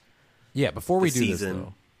predict. Yeah, before we do season. this,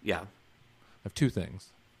 though. Yeah. I have two things.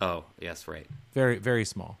 Oh, yes, right. Very, very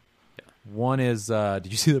small. Yeah. One is, did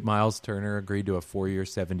you see that Miles Turner agreed to a 4-year,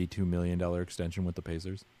 $72 million extension with the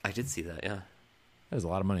Pacers? I did see that, yeah. That is a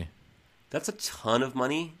lot of money. That's a ton of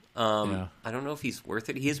money. I don't know if he's worth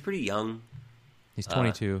it. He is pretty young. He's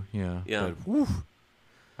 22, yeah. Yeah. But, whew,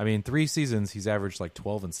 I mean, 3 seasons, he's averaged like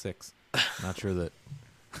 12 and 6. Not sure that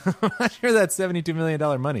that's $72 million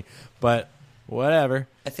money, but whatever.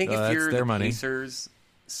 I think if you're the Pacers,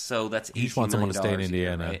 so that's $18 million. You just want someone to stay in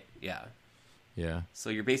Indiana. Right? Yeah. Yeah. So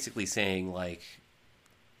you're basically saying, like,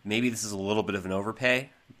 maybe this is a little bit of an overpay,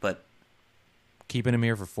 but keeping him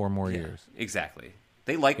here for 4 more years. Exactly.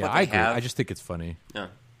 They like what I they agree. have. I just think it's funny. Yeah.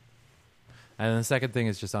 And the second thing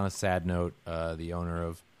is just on a sad note, the owner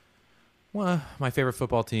of my favorite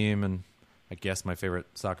football team, and I guess my favorite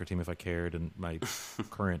soccer team if I cared, and my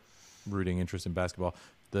current rooting interest in basketball,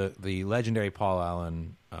 the legendary Paul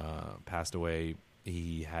Allen passed away.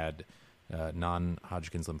 He had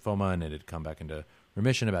non-Hodgkin's lymphoma, and it had come back into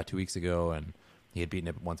remission about 2 weeks ago, and he had beaten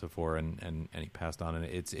it once before, and he passed on. And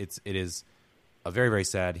it is a very, very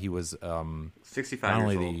sad. He was 65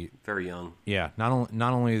 years old, very young. Yeah, not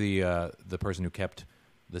only the person who kept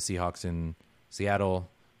the Seahawks in Seattle,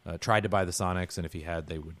 tried to buy the Sonics, and if he had,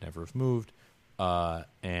 they would never have moved,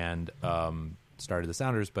 and started the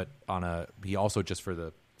Sounders. But he also, just for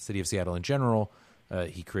the city of Seattle in general,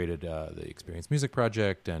 he created the Experience Music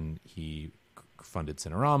Project, and he funded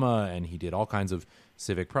Cinerama, and he did all kinds of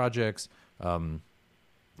civic projects.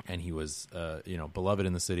 And he was, beloved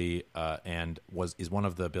in the city, and is one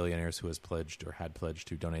of the billionaires who has pledged or had pledged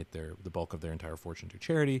to donate the bulk of their entire fortune to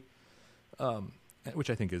charity, which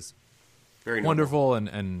I think is very wonderful,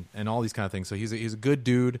 and all these kind of things. So he's a good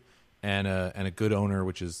dude and a good owner,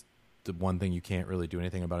 which is the one thing you can't really do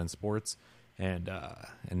anything about in sports. And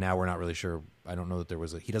now we're not really sure. I don't know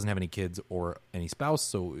that he doesn't have any kids or any spouse,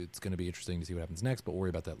 so it's going to be interesting to see what happens next. But we'll worry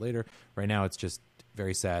about that later. Right now, it's just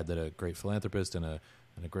very sad that a great philanthropist and a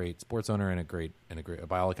great sports owner and a great,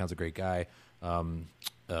 by all accounts, a great guy,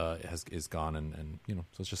 is gone, and so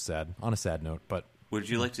it's just sad. On a sad note, but would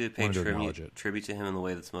you like to pay tribute to him in the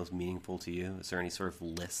way that's most meaningful to you? Is there any sort of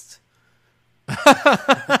list?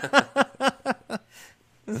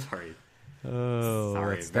 Sorry. Oh,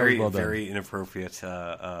 sorry. that's Very, well done. very inappropriate.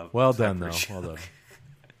 Well done, though. Joke. Well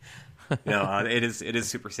done. It is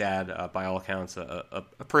super sad by all accounts. A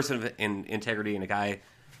person of integrity and a guy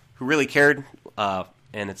who really cared,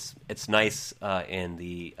 and it's nice in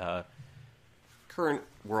the current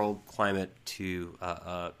world climate to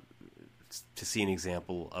see an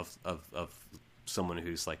example of someone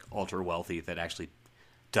who's like ultra wealthy that actually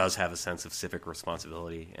does have a sense of civic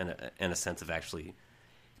responsibility and a sense of actually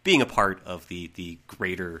being a part of the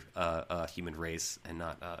greater human race and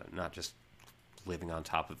not just living on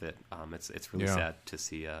top of it. It's really sad to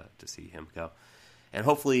see him go, and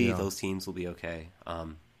hopefully those teams will be okay.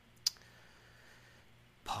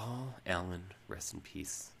 Paul Allen, rest in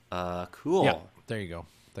peace. Cool. Yeah, there you go.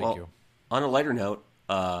 Thank you. On a lighter note,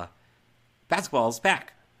 basketball's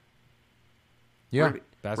back. Yeah,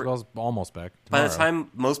 basketball's almost back. By the time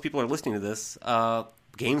most people are listening to this,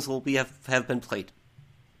 games will have been played.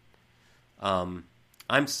 I'm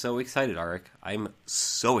so excited, Arik. I'm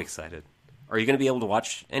so excited. Are you going to be able to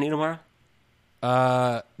watch any tomorrow?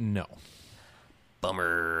 No.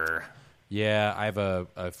 Bummer. Yeah, I have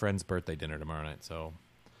a friend's birthday dinner tomorrow night, so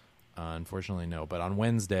unfortunately no. But on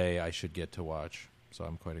Wednesday, I should get to watch, so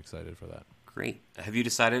I'm quite excited for that. Great. Have you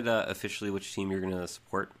decided officially which team you're going to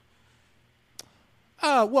support?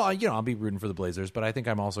 Well, I'll be rooting for the Blazers, but I think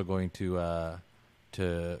I'm also going to what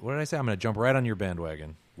did I say? I'm going to jump right on your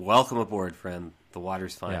bandwagon. Welcome aboard, friend. The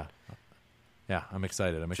water's fine. Yeah, I'm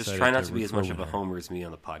excited. Just try not to be as much of a homer as me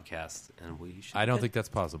on the podcast, and we should. I don't think that's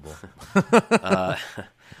possible.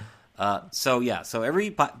 So every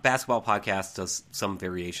basketball podcast does some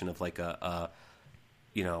variation of like how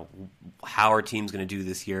our team's going to do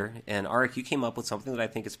this year. And Arik, you came up with something that I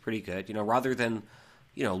think is pretty good. Rather than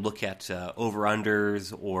look at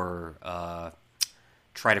over-unders or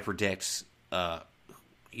try to predict,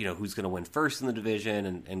 who's going to win first in the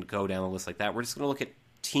division and go down the list like that. We're just going to look at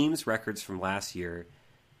teams' records from last year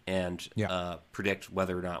and predict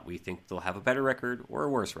whether or not we think they'll have a better record or a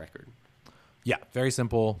worse record. Yeah, very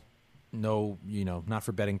simple. No, not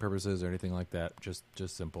for betting purposes or anything like that. Just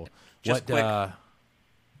simple. Just quick.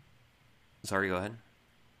 Sorry, go ahead.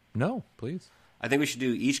 No, please. I think we should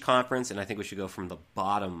do each conference, and I think we should go from the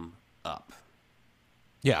bottom up.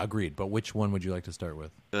 Yeah, agreed. But which one would you like to start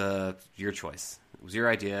with? Your choice. It was your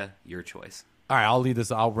idea, your choice. All right, I'll lead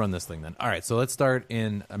this. I'll run this thing then. All right, so let's start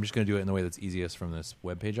in. I'm just going to do it in the way that's easiest from this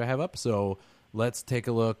webpage I have up. So let's take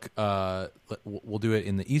a look. We'll do it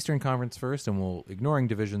in the Eastern Conference first, and we'll, ignoring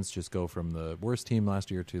divisions, just go from the worst team last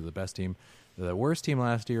year to the best team. The worst team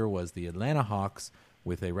last year was the Atlanta Hawks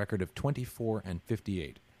with a record of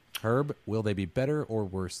 24-58. Herb, will they be better or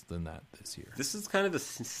worse than that this year? This is kind of a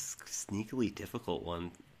sneakily difficult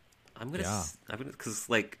one. I'm gonna because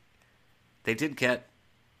they did get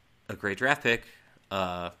a great draft pick.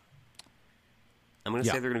 I'm gonna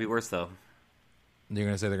say they're gonna be worse though. You're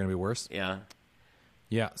gonna say they're gonna be worse? Yeah.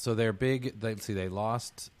 Yeah. So they're big. They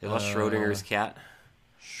lost. They lost Schrodinger's cat.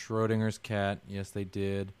 Schrodinger's cat. Yes, they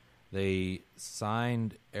did. They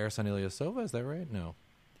signed Ersan Ilyasova. Is that right? No,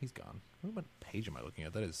 he's gone. What page am I looking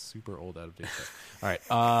at? That is super old, out of date stuff. All right.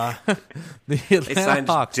 They signed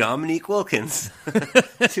Dominique Wilkins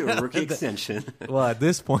to a rookie extension. Well, at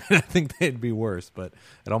this point, I think they'd be worse, but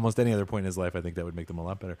at almost any other point in his life, I think that would make them a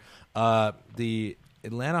lot better. The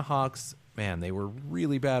Atlanta Hawks, man, they were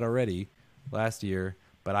really bad already last year,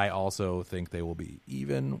 but I also think they will be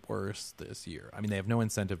even worse this year. I mean, they have no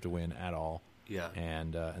incentive to win at all. Yeah,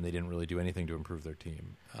 and they didn't really do anything to improve their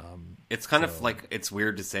team. It's kind of like, it's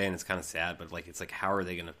weird to say, and it's kind of sad, but it's like, how are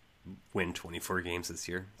they going to win 24 games this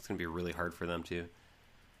year? It's going to be really hard for them too.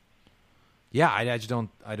 Yeah, I just don't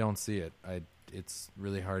see it. It's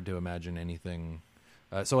really hard to imagine anything.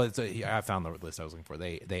 So I found the list I was looking for.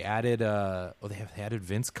 They added they added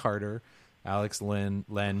Vince Carter, Alex Len,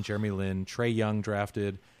 Jeremy Lin, Trae Young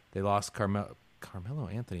drafted. They lost Carmelo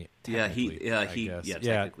Anthony. Technically.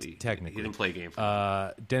 Technically. He didn't play a game for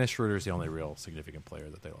them. Dennis Schroeder is the only real significant player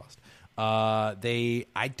that they lost. I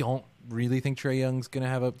don't really think Trae Young's going to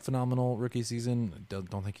have a phenomenal rookie season.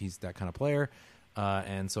 Don't think he's that kind of player.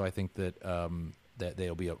 And so I think that that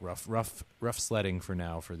they'll be a rough sledding for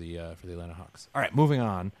now for the Atlanta Hawks. All right, moving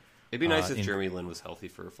on. It'd be nice if Jeremy Lin was healthy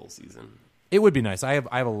for a full season. It would be nice. I have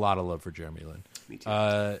a lot of love for Jeremy Lin. Me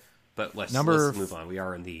too. But let's move on.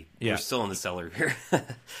 We're still in the cellar here.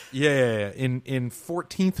 Yeah. In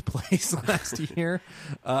 14th place last year,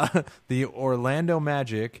 the Orlando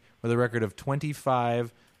Magic with a record of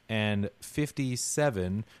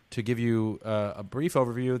 25-57. To give you a brief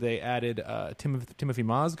overview, they added Timothy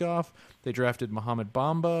Mozgov. They drafted Mohamed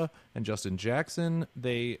Bamba and Justin Jackson.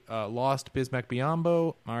 They lost Bismack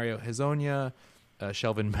Biyombo, Mario Hezonja,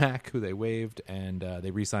 Shelvin Mack, who they waived, and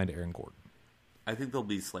they re-signed Aaron Gordon. I think they'll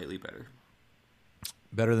be slightly better.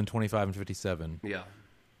 Better than 25 and 57. Yeah.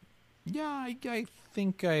 Yeah, I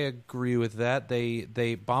think I agree with that. They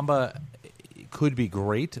Bamba could be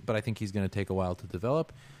great, but I think he's going to take a while to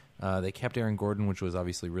develop. They kept Aaron Gordon, which was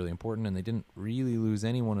obviously really important, and they didn't really lose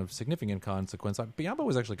anyone of significant consequence. Biamba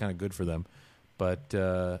was actually kind of good for them, but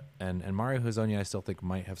and Mario Hezonja I still think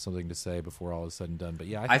might have something to say before all is said and done. But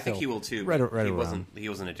yeah, I think he will too. Right He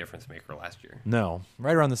wasn't a difference maker last year. No,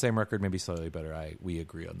 right around the same record, maybe slightly better. We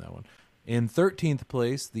agree on that one. In 13th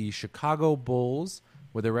place, the Chicago Bulls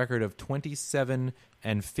with a record of 27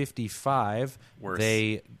 and 55. Worse.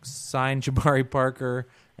 They signed Jabari Parker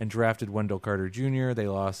and drafted Wendell Carter Jr. They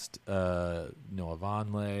lost Noah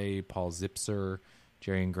Vonleh, Paul Zipser,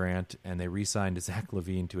 Jerian Grant, and they re-signed Zach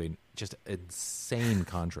LaVine to a just insane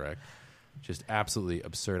contract. Just absolutely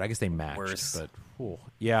absurd. I guess they matched. Worse. But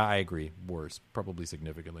yeah, I agree. Worse. Probably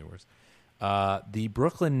significantly worse. The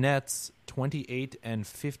Brooklyn Nets, 28 and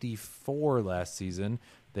 54 last season.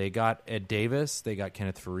 They got Ed Davis. They got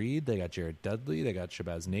Kenneth Faried. They got Jared Dudley. They got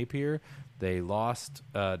Shabazz Napier. They lost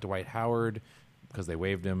Dwight Howard because they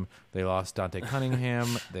waived him. They lost Dante Cunningham.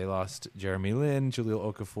 They lost Jeremy Lin,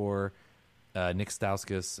 Jahlil Okafor, Nick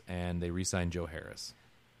Stauskas, and they re-signed Joe Harris.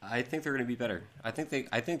 I think they're going to be better. I think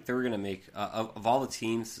they're going to make of all the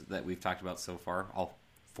teams that we've talked about so far, all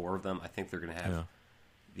four of them. I think they're going to have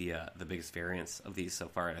the biggest variance of these so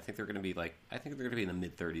far, and I think they're going to be in the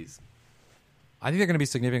mid-30s. I think they're going to be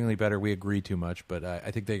significantly better. We agree too much, but I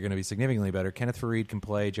think they're going to be significantly better. Kenneth Faried can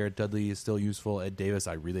play. Jared Dudley is still useful. Ed Davis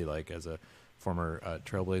I really like as a former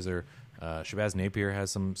Trailblazer. Shabazz Napier has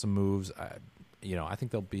some moves. I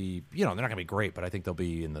think they'll be, they're not going to be great, but I think they'll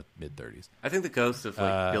be in the mid-30s. I think the ghost of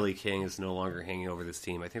Billy King is no longer hanging over this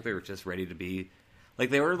team. I think they were just ready to be,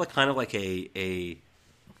 they were kind of like a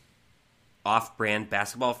off-brand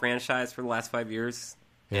basketball franchise for the last 5 years,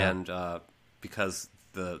 and because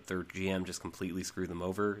their GM just completely screwed them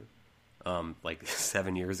over,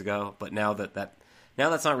 7 years ago. But now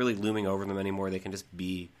that's not really looming over them anymore. They can just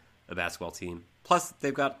be a basketball team. Plus,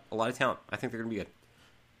 they've got a lot of talent. I think they're going to be good.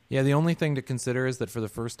 Yeah, the only thing to consider is that for the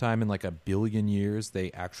first time in a billion years,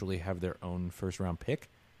 they actually have their own first-round pick.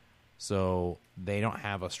 So they don't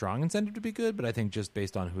have a strong incentive to be good, but I think just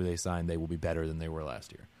based on who they signed, they will be better than they were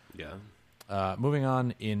last year. Yeah. Moving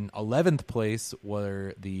on, in 11th place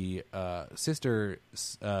were the sister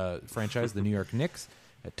franchise, the New York Knicks,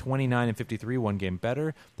 at 29 and 53, one game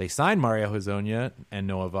better. They signed Mario Hezonja and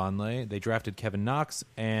Noah Vonleh. They drafted Kevin Knox,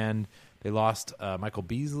 and they lost Michael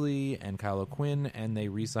Beasley and Kyle O'Quinn, and they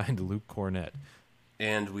re-signed Luke Cornett.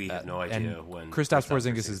 And we have no idea when Kristaps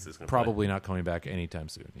Porzingis is probably not coming back anytime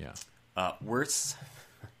soon. Yeah. Worse.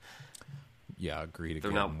 Yeah, agreed.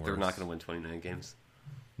 They're not going to win 29 games.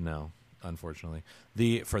 No, unfortunately.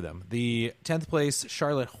 For them. The 10th place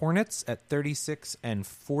Charlotte Hornets at 36 and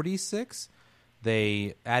 46.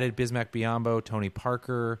 They added Bismack Biyombo, Tony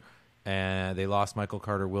Parker, and they lost Michael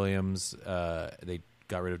Carter Williams. They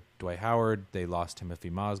got rid of Dwight Howard. They lost Timothy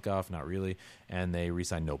Mozgov, not really, and they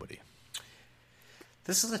re-signed nobody.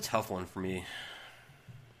 This is a tough one for me.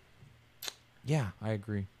 Yeah, I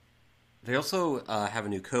agree. They also have a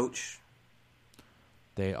new coach.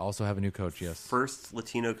 They also have a new coach, yes. First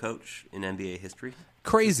Latino coach in NBA history.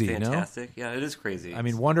 Crazy, fantastic. Yeah, it is crazy. I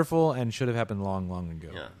mean, wonderful, and should have happened long, long ago.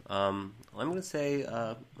 Yeah. I'm going to say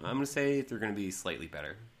they're going to be slightly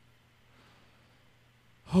better.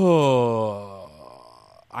 Oh,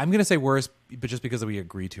 I'm going to say worse, but just because we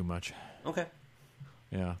agree too much. Okay.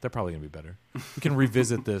 Yeah, they're probably going to be better. We can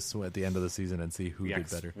revisit this at the end of the season and see who did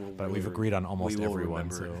better. But we've agreed on almost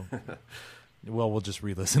everyone. So, we'll just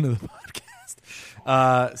re-listen to the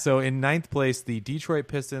podcast. So in 9th place, the Detroit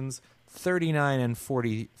Pistons, 39 and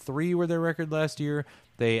 43 were their record last year.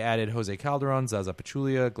 They added Jose Calderon, Zaza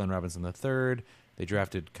Pachulia, Glenn Robinson III. They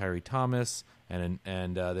drafted Kyrie Thomas, and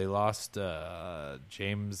they lost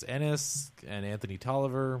James Ennis and Anthony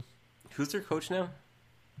Tolliver. Who's their coach now?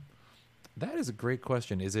 That is a great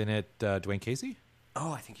question. Isn't it Dwayne Casey?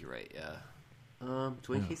 Oh, I think you're right, yeah.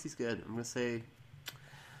 Dwayne Casey's good. I'm going to say,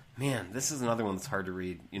 man, this is another one that's hard to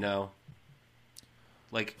read,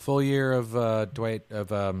 full year of Dwight, of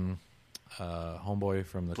homeboy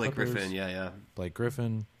from the Blake Clippers. Griffin, yeah. Blake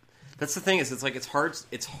Griffin. That's the thing it's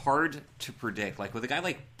hard to predict. Like with a guy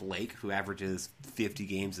like Blake who averages 50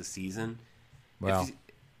 games a season, Wow.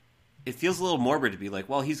 It feels a little morbid to be like,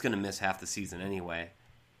 well, he's going to miss half the season anyway.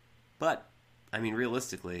 But, I mean,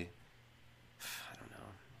 realistically, I don't know.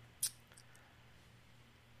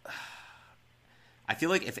 I feel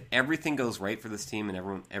like if everything goes right for this team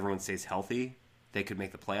and everyone stays healthy, they could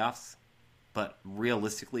make the playoffs. But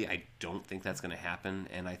realistically, I don't think that's going to happen,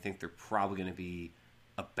 and I think they're probably going to be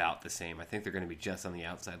about the same. I think they're going to be just on the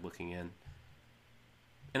outside looking in.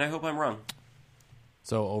 And I hope I'm wrong.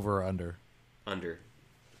 So over or under? Under.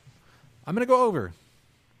 I'm going to go over.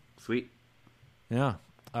 Sweet. Yeah.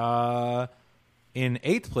 In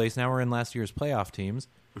 8th place, now we're in last year's playoff teams,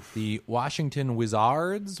 the Washington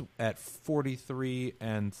Wizards at 43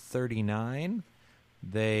 and 39.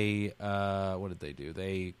 They, what did they do?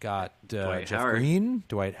 They got Jeff Green,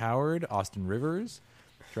 Dwight Howard, Austin Rivers,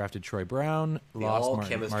 drafted Troy Brown, lost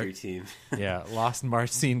chemistry team. Yeah, lost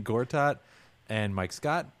Marcin Gortat and Mike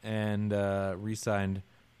Scott, and re-signed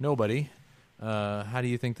nobody. How do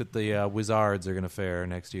you think that the Wizards are going to fare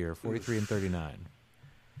next year? 43 and 39.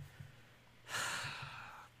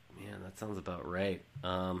 Man, that sounds about right.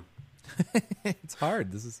 It's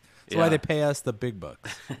hard. That's why they pay us the big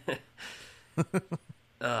bucks.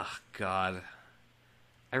 Oh, God.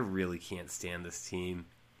 I really can't stand this team.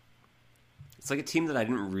 It's like a team that I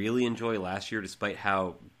didn't really enjoy last year, despite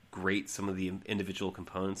how great some of the individual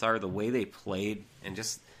components are. The way they played, and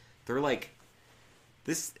just, they're like,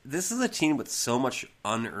 this is a team with so much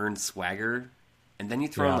unearned swagger, and then you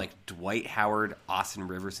throw in, like, Dwight Howard, Austin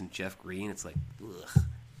Rivers, and Jeff Green. It's like, ugh.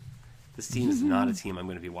 This team is not a team I'm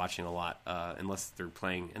going to be watching a lot, unless they're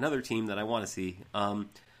playing another team that I want to see.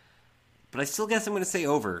 But I still guess I'm going to say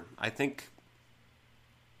over. I think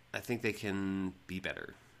they can be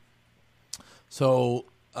better. So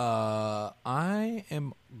I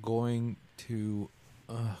am going to.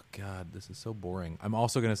 Oh God, this is so boring. I'm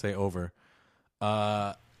also going to say over.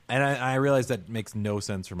 And I realize that makes no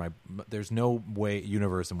sense for my. There's no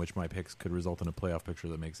universe in which my picks could result in a playoff picture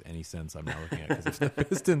that makes any sense. I'm not looking at,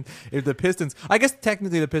 because if the Pistons, I guess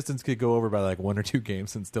technically the Pistons could go over by like 1 or 2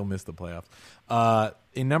 games and still miss the playoffs.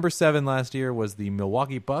 In number 7 last year was the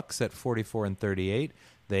Milwaukee Bucks at 44 and 38.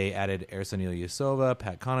 They added Ersan Ilyasova,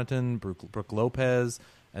 Pat Connaughton, Brooke Lopez.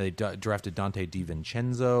 They drafted Dante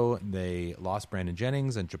DiVincenzo. They lost Brandon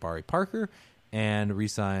Jennings and Jabari Parker, and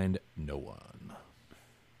re-signed no one.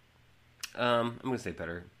 I'm going to say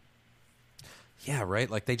better. Yeah, right?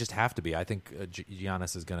 Like, they just have to be. I think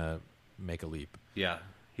Giannis is going to make a leap. Yeah.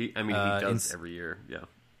 He does every year. Yeah.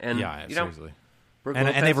 And, yeah, seriously. And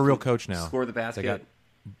they have a real coach now. Score the basket. They got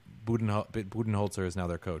Budenholzer is now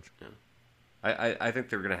their coach. Yeah. I think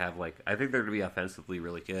they're going to have, like, I think they're going to be offensively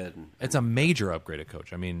really good. It's a major upgrade at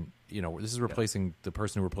coach. I mean, this is replacing the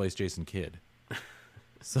person who replaced Jason Kidd.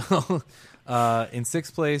 So, in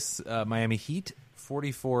 6th place, Miami Heat,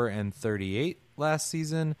 44 and 38 last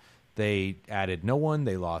season. They added no one.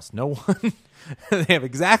 They lost no one. They have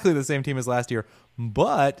exactly the same team as last year,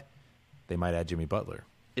 but they might add Jimmy Butler.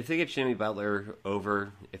 If they get Jimmy Butler,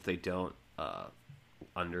 over. If they don't,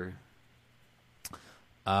 under.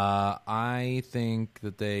 I think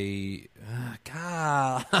that they...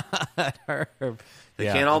 God, Herb. They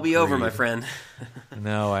can't all be over, my friend.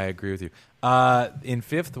 No, I agree with you. In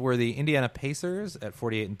 5th were the Indiana Pacers at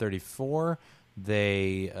 48 and 34.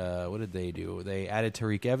 They what did they do? They added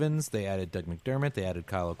Tariq Evans. They added Doug McDermott. They added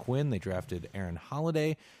Kyle O'Quinn. They drafted Aaron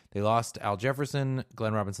Holiday. They lost Al Jefferson,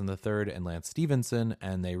 Glenn Robinson III, and Lance Stevenson,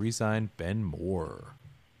 and they re-signed Ben Moore.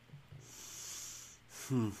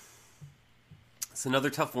 It's another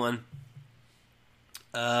tough one.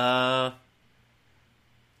 I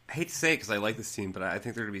hate to say it because I like this team, but I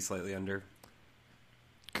think they're going to be slightly under.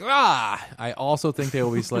 I also think they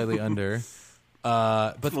will be slightly under.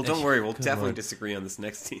 But well, don't worry. We'll definitely disagree on this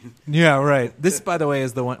next team. Yeah, right. This, by the way,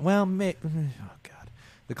 is the one. Well, oh God,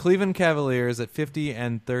 the Cleveland Cavaliers at 50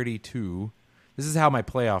 and 32. This is how my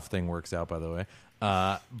playoff thing works out, by the way.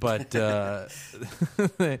 But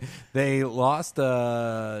they lost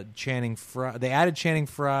Channing Frye. They added Channing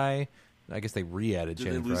Frye. I guess they re-added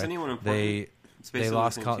Channing Frye. Did they lose anyone important? They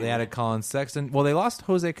lost. They added Colin Sexton. Well, they lost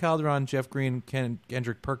Jose Calderon, Jeff Green,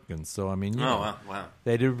 Kendrick Perkins. So I mean, wow.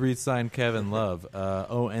 They did re-sign Kevin Love.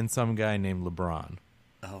 And some guy named LeBron.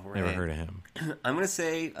 Oh, right. Never heard of him. I'm going to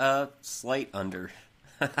say slight under.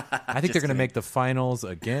 I think they're going to make the finals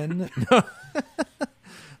again.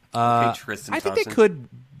 Tristan I think they could.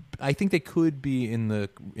 I think they could be in the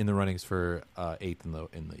runnings for 8th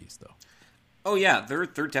in the East, though. Oh yeah, they're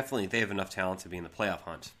definitely, they have enough talent to be in the playoff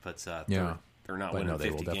hunt, but they're not winning 50 games.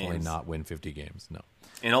 They will definitely not win 50 games. No.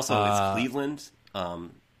 And also, it's Cleveland,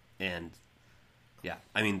 and yeah,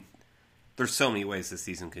 I mean, there's so many ways this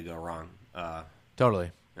season could go wrong.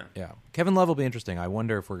 Totally. Yeah. Kevin Love will be interesting. I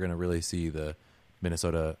wonder if we're going to really see the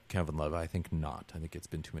Minnesota Kevin Love. I think not. I think it's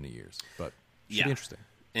been too many years, but it should be interesting.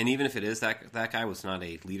 And even if it is, that guy was not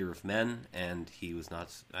a leader of men, and he was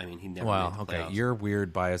not. I mean, he never. Well, made the okay, playoffs. your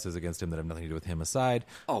weird biases against him that have nothing to do with him aside.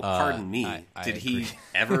 Oh, pardon me. Did he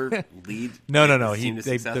ever lead? No. The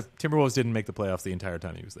The Timberwolves didn't make the playoffs the entire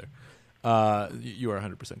time he was there. You are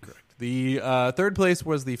 100% correct. The third place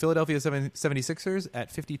was the Philadelphia 76ers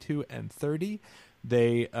at 52-30.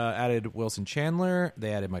 They added Wilson Chandler.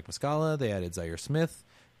 They added Mike Muscala. They added Zaire Smith.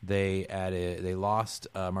 They lost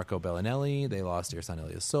Marco Bellinelli. They lost Ersan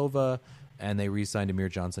Ilyasova. And they re-signed Amir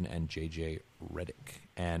Johnson and J.J. Redick,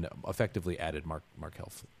 and effectively added Markelle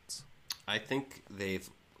Fultz. I think they've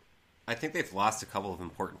lost a couple of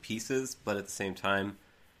important pieces, but at the same time,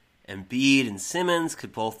 Embiid and Simmons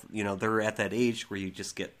could both, they're at that age where you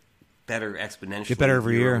just get better exponentially. Get better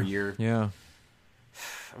every year year. over year. Yeah.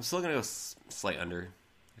 I'm still gonna go slight under.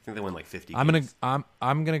 I think they win like 50 games. I'm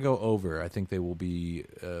gonna go over. I think they will be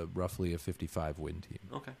roughly a 55 win team.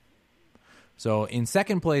 Okay. So in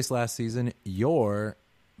second place last season, your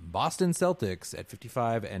Boston Celtics at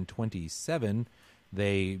 55-27.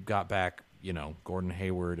 They got back, Gordon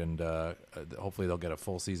Hayward, and hopefully they'll get a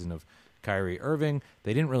full season of Kyrie Irving.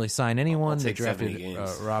 They didn't really sign anyone. They drafted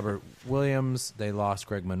Robert Williams. They lost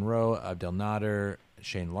Greg Monroe, Abdel Nader,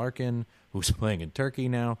 Shane Larkin, who's playing in Turkey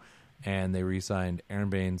now, and they re-signed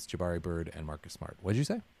Aaron Baines, Jabari Bird, and Marcus Smart. What did you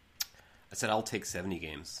say? I said I'll take 70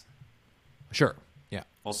 games. Sure. Yeah.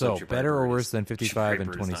 Also, so better or worse than 55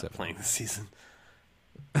 and 27? Not playing this season.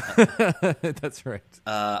 That's right.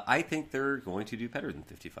 I think they're going to do better than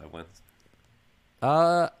 55 wins.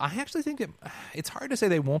 I actually think it's hard to say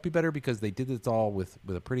they won't be better because they did this all with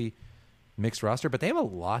a pretty mixed roster, but they have a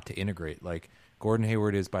lot to integrate. Like Gordon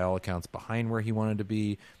Hayward is, by all accounts, behind where he wanted to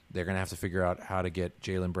be. They're going to have to figure out how to get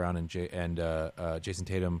Jaylen Brown and Jason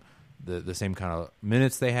Tatum the same kind of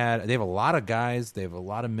minutes they had. They have a lot of guys. They have a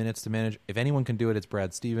lot of minutes to manage. If anyone can do it, it's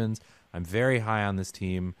Brad Stevens. I'm very high on this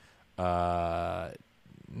team. I'm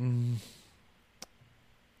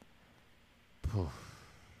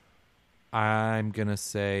going to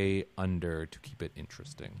say under to keep it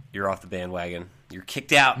interesting. You're off the bandwagon. You're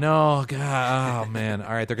kicked out. No, God. Oh, man.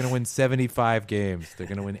 All right, they're going to win 75 games. They're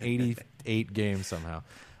going to win 88 games somehow.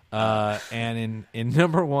 And in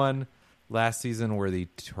number one, last season were the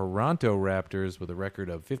Toronto Raptors with a record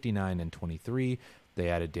of 59-23. They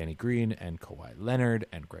added Danny Green and Kawhi Leonard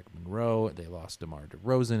and Greg Monroe. They lost DeMar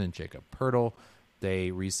DeRozan and Jakob Poeltl.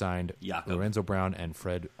 They re-signed Lorenzo Brown and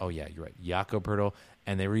Fred. Oh, yeah, you're right. Jakob Poeltl.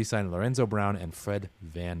 And they re-signed Lorenzo Brown and Fred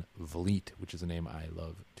Van Vliet, which is a name I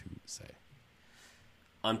love to say.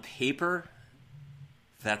 On paper,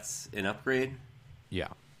 that's an upgrade. Yeah.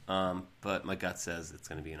 But my gut says it's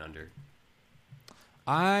going to be an under.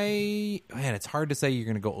 It's hard to say you're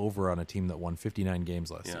going to go over on a team that won 59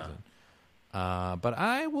 games last season. But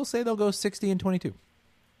I will say they'll go 60-22.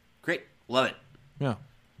 Great. Love it. Yeah.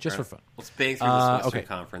 Just for fun. Let's bang through this Western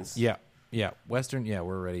Conference. Yeah. Western,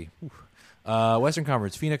 we're ready. Western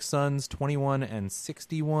Conference, Phoenix Suns,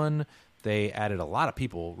 21-61. They added a lot of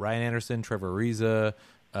people. Ryan Anderson, Trevor Ariza,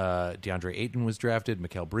 DeAndre Ayton was drafted.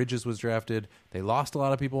 Mikal Bridges was drafted. They lost a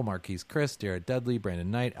lot of people. Marquise Chris, Jared Dudley, Brandon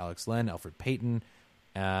Knight, Alex Len, Alfred Payton,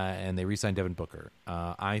 and they re-signed Devin Booker.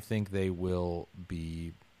 I think they will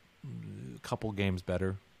be a couple games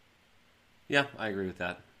better. Yeah, I agree with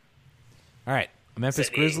that. All right. Memphis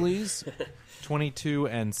Grizzlies,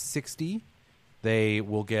 22-60. They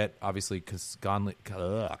will get, obviously, Conley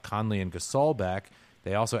and Gasol back.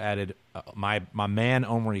 They also added my man,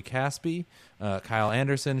 Omri Caspi, Kyle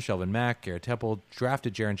Anderson, Shelvin Mack, Garrett Temple,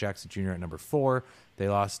 drafted Jaren Jackson Jr. at number 4. They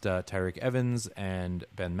lost Tyreek Evans and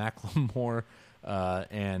Ben McLemore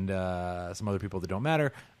and some other people that don't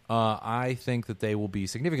matter. I think that they will be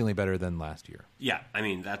significantly better than last year. Yeah, I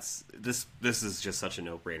mean, this is just such a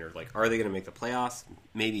no-brainer. Like, are they going to make the playoffs?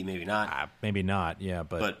 Maybe, maybe not. Maybe not, yeah.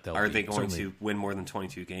 But are they going to win more than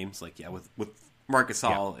 22 games? Like, yeah, with Marc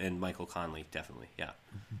Gasol and Michael Conley, definitely, yeah.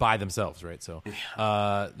 By themselves, right? So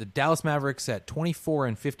the Dallas Mavericks at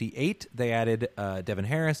 24-58, they added Devin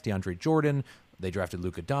Harris, DeAndre Jordan. They drafted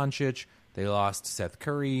Luka Doncic. They lost Seth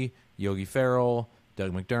Curry, Yogi Ferrell,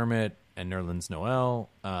 Doug McDermott, and Nerlens Noel.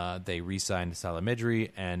 They re-signed Salah Medri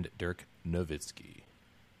and Dirk Nowitzki.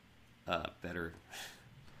 Better.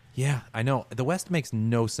 Yeah, I know. The West makes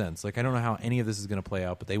no sense. Like, I don't know how any of this is going to play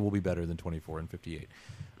out, but they will be better than 24-58.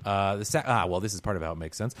 This is part of how it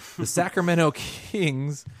makes sense. The Sacramento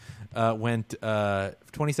Kings went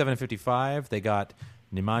 27-55. They got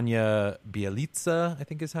Nemanja Bjelica, I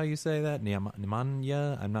think is how you say that.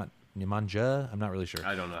 Nemanja. I'm not really sure.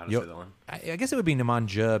 I don't know how to say that one. I guess it would be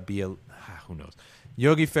Nemanja who knows?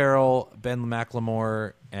 Yogi Ferrell, Ben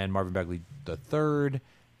McLemore, and Marvin Bagley III.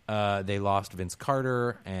 They lost Vince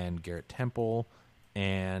Carter and Garrett Temple,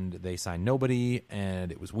 and they signed nobody,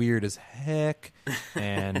 and it was weird as heck.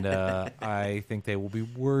 And I think they will be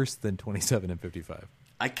worse than 27-55.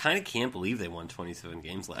 I kind of can't believe they won 27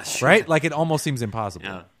 games last year. Right? Like, it almost seems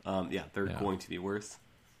impossible. Yeah, they're going to be worse.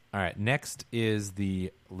 All right, next is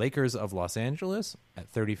the Lakers of Los Angeles at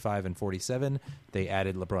 35 and 47. They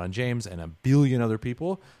added LeBron James and a billion other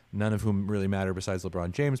people, none of whom really matter besides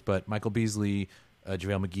LeBron James, but Michael Beasley,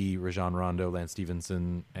 JaVale McGee, Rajon Rondo, Lance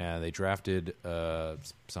Stevenson, and they drafted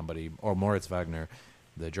somebody, or Moritz Wagner,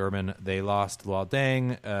 the German. They lost Luol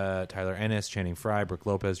Deng, Tyler Ennis, Channing Frye, Brook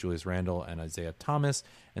Lopez, Julius Randle, and Isaiah Thomas,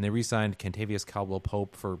 and they re-signed Kentavious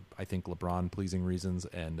Caldwell-Pope for, I think, LeBron-pleasing reasons,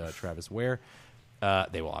 and Travis Ware.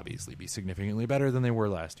 They will obviously be significantly better than they were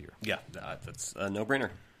last year. Yeah, that's a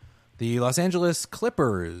no-brainer. The Los Angeles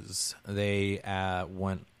Clippers, they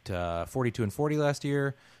went 42 and 40 last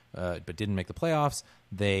year, but didn't make the playoffs.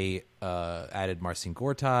 They added Marcin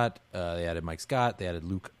Gortat, they added Mike Scott, they added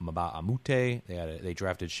Luke Mbah-a-Moute, they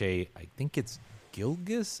drafted Shea, I think it's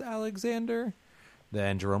Gilgeous-Alexander,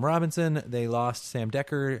 then Jerome Robinson. They lost Sam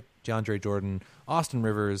Decker, DeAndre Jordan, Austin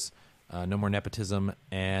Rivers. No more nepotism,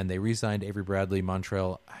 and they re-signed Avery Bradley,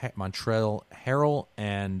 Montrell Harrell,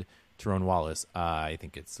 and Tyrone Wallace. I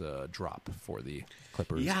think it's a drop for the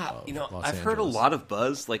Clippers. Yeah, of Los I've heard a Angeles. lot of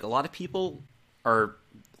buzz. Like, a lot of people are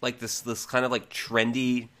like this kind of like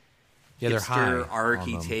trendy, They're high hipster on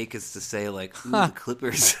arky them. take is to say like, ooh, the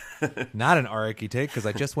Clippers. Not an Araki take because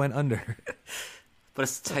I just went under. But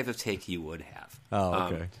it's the type of take you would have. Oh,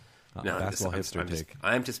 okay. No, Basketball hipster take.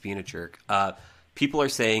 I'm just being a jerk. People are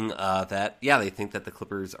saying that, yeah, they think that the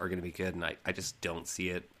Clippers are going to be good, and I just don't see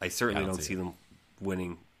it. I certainly don't see them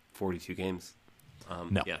winning 42 games.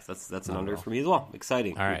 No. Yes, that's an under for me as well.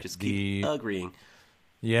 Exciting. All right, We just keep agreeing.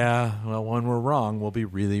 Yeah, well, when we're wrong, we'll be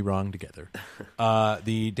really wrong together.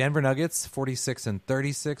 The Denver Nuggets, 46 and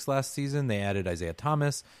 36 last season. They added Isaiah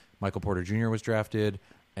Thomas. Michael Porter Jr. was drafted,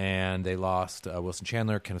 and they lost Wilson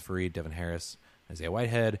Chandler, Kenneth Faried, Devin Harris, Isaiah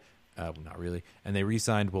Whitehead. Not really. And they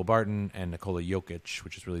re-signed Will Barton and Nikola Jokic,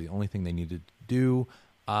 which is really the only thing they needed to do.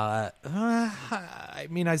 I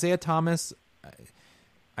mean, Isaiah Thomas,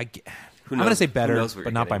 I'm going to say better,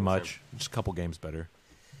 but not by much. Just a couple games better.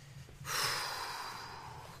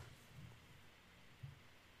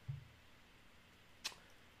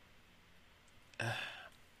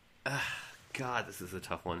 God, this is a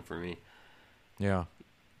tough one for me. Yeah.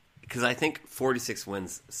 Because I think 46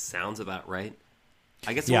 wins sounds about right.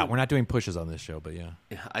 I guess. Yeah, we're not doing pushes on this show, but yeah.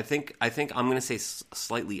 I think I'm going to say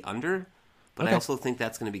slightly under, but I also think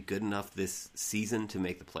that's going to be good enough this season to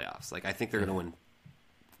make the playoffs. Like, I think they're going to win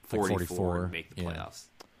 44 and make the playoffs.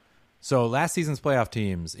 So last season's playoff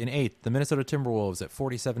teams: in eighth, the Minnesota Timberwolves at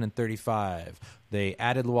 47 and 35. They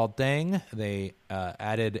added Luol Deng. They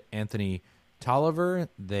added Anthony Tolliver.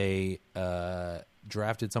 They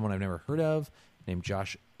drafted someone I've never heard of named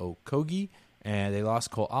Josh Okogie. And they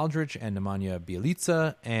lost Cole Aldrich and Nemanja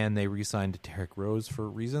Bjelica, and they re-signed Derrick Rose for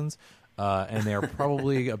reasons. And they are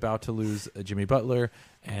probably about to lose Jimmy Butler.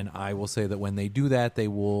 And I will say that when they do that, they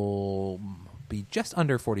will be just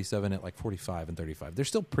under 47 at like 45 and 35. They're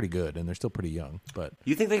still pretty good, and they're still pretty young. But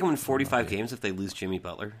you think they can win 45 games if they lose Jimmy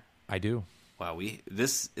Butler? I do. Wow,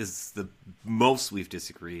 this is the most we've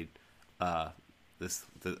disagreed on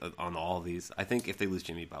all of these. I think if they lose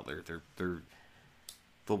Jimmy Butler,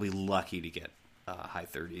 they'll be lucky to get high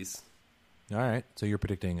 30s. All right. So you're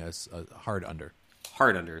predicting a hard under.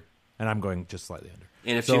 Hard under. And I'm going just slightly under.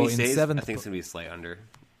 And if Jimmy stays, I think it's going to be a slight under.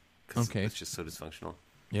 Okay. It's just so dysfunctional.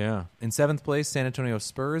 Yeah. In seventh place, San Antonio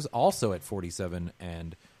Spurs, also at 47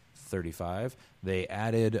 and 35. They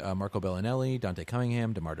added Marco Bellinelli, Dante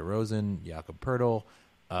Cunningham, DeMar DeRozan, Jakob Poeltl.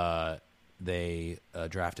 They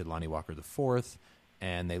drafted Lonnie Walker IV,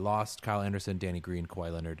 and they lost Kyle Anderson, Danny Green,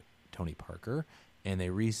 Kawhi Leonard, Tony Parker, and they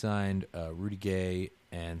re-signed Rudy Gay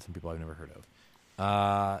and some people I've never heard of.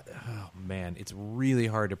 Oh, man, it's really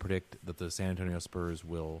hard to predict that the San Antonio Spurs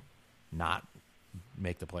will not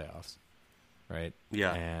make the playoffs, right?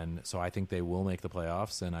 Yeah. And so I think they will make the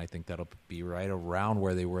playoffs, and I think that'll be right around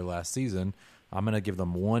where they were last season. I'm going to give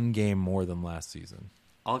them one game more than last season.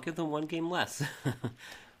 I'll give them one game less.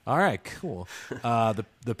 All right, cool.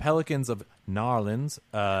 The Pelicans of Narlands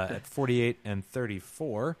at 48 and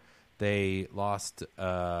 34. They lost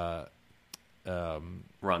Rondo,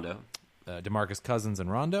 DeMarcus Cousins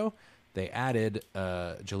and Rondo. They added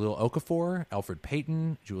Jahlil Okafor, Alfred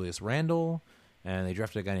Payton, Julius Randle, and they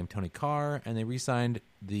drafted a guy named Tony Carr, and they re-signed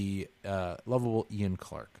the lovable Ian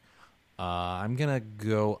Clark. I'm going to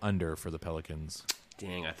go under for the Pelicans.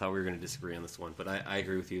 Dang, I thought we were going to disagree on this one, but I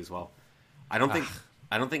agree with you as well. I don't think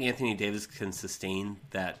Anthony Davis can sustain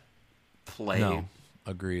that play. No,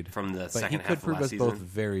 agreed. From the but second half of last season. He could prove us both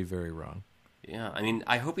very, very wrong. Yeah, I mean,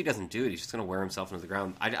 I hope he doesn't do it. He's just going to wear himself into the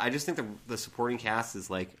ground. I just think the supporting cast is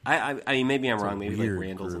like... I mean, maybe I'm wrong. Maybe like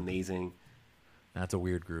Randall's amazing. That's a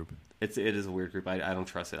weird group. It is a weird group. I don't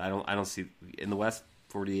trust it. I don't see... In the West,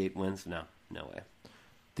 48 wins? No way.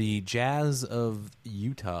 The Jazz of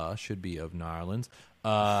Utah should be of Narlands.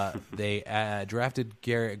 They drafted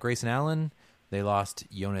Grayson Allen. They lost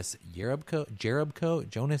Jonas Jerebko.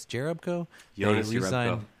 Jonas Jerebko. Jonas They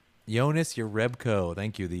re-signed Jerebko. Jonas Jerebko.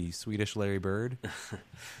 Thank you, the Swedish Larry Bird.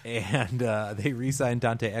 And they re-signed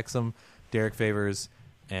Dante Exum, Derek Favors,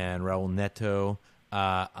 and Raul Neto.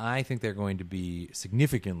 I think they're going to be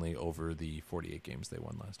significantly over the 48 games they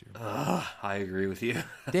won last year. I agree with you.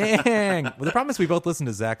 Dang! Well, the problem is we both listened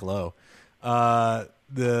to Zach Lowe. I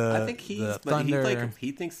think the Thunder.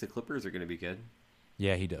 he thinks the Clippers are going to be good.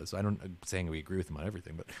 Yeah, he does. I'm saying we agree with him on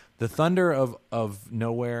everything, but the Thunder of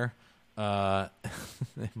nowhere, my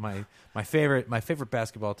favorite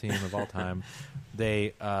basketball team of all time.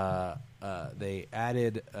 They added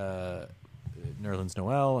Nerlens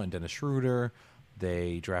Noel and Dennis Schroeder.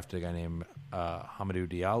 They drafted a guy named Hamidou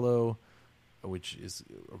Diallo, which is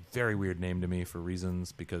a very weird name to me for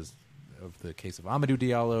reasons because of the case of Amadou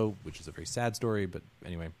Diallo, which is a very sad story. But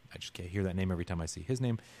anyway, I just can't hear that name every time I see his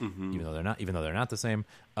name, even though they're not the same.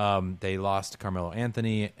 They lost Carmelo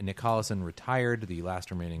Anthony. Nick Collison retired, the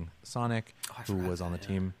last remaining Sonic, who was on the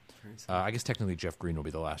team. I guess technically Jeff Green will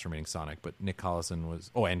be the last remaining Sonic, but Nick Collison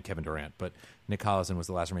was... Oh, and Kevin Durant. But Nick Collison was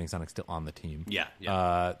the last remaining Sonic still on the team.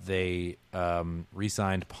 Yeah. They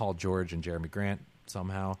re-signed Paul George and Jeremy Grant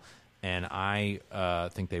somehow, and I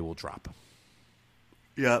think they will drop.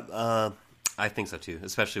 Yeah, I think so too,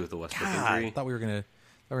 especially with the Westbrook injury. I thought we were gonna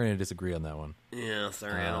disagree on that one. Yeah,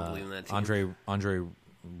 sorry, I don't believe in that team. Andre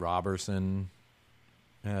Robertson,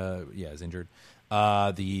 is injured.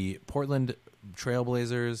 The Portland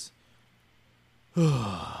Trailblazers.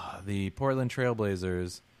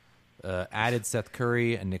 Added Seth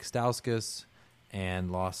Curry and Nick Stauskas,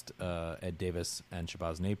 and lost Ed Davis and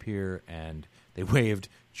Shabazz Napier, and they waived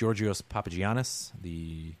Georgios Papagiannis,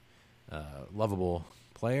 the lovable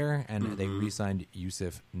player, and they re-signed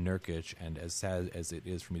Yusuf Nurkic. And as sad as it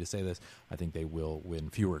is for me to say this, I think they will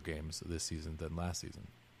win fewer games this season than last season.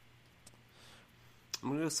 I'm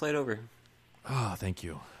going to slide over. Oh, thank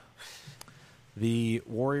you. The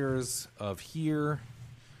Warriors of here,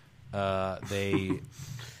 they...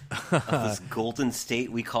 This Golden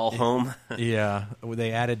State we call home. Yeah,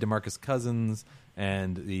 they added DeMarcus Cousins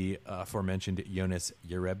and the aforementioned Jonas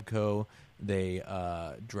Jerebko. They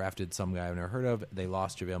drafted some guy I've never heard of. They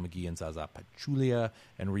lost JaVale McGee and Zaza Pachulia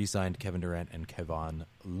and re-signed Kevin Durant and Kevon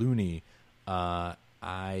Looney. I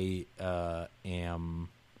am...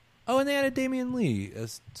 Oh, and they added Damian Lee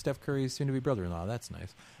as Steph Curry's soon-to-be brother-in-law. That's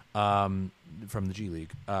nice. From the G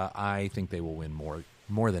League. I think they will win more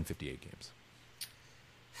than 58 games.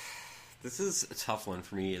 This is a tough one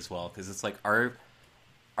for me as well, because it's like, are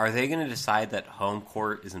they going to decide that home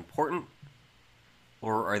court is important,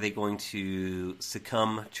 or are they going to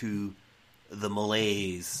succumb to the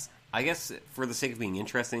malaise? I guess for the sake of being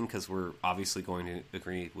interesting, because we're obviously going to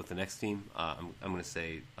agree with the next team, I'm going to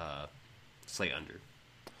say under.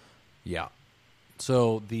 Yeah.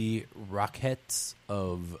 So the Rockets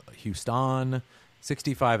of Houston,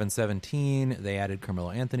 65-17. They added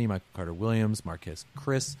Carmelo Anthony, Michael Carter-Williams, Marquez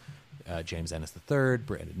Chris, James Ennis III,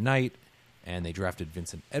 Brandon Knight, and they drafted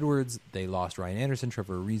Vincent Edwards. They lost Ryan Anderson,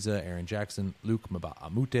 Trevor Ariza, Aaron Jackson, Luke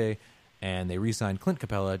Mbah-a-Moute, and they re-signed Clint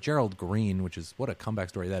Capella, Gerald Green, which is what a comeback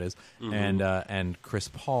story that is, and Chris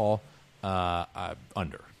Paul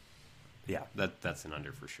under. Yeah, that's an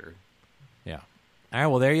under for sure. Yeah. All right,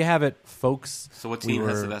 well, there you have it, folks. So what team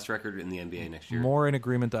has the best record in the NBA next year? More in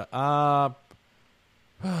agreement.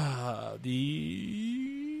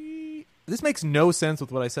 This makes no sense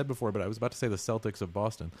with what I said before, but I was about to say the Celtics of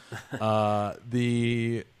Boston. My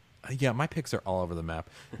picks are all over the map.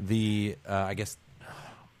 I guess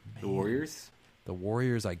the Warriors. The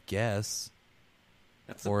Warriors, I guess,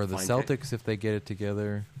 That's or a the fine Celtics pick. if they get it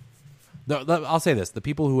together. No, I'll say this: the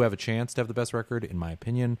people who have a chance to have the best record, in my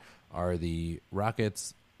opinion, are the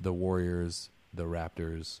Rockets, the Warriors, the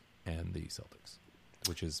Raptors, and the Celtics,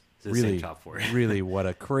 which is The really, same top four. really what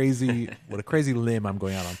a crazy limb I'm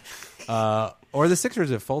going out on. Or the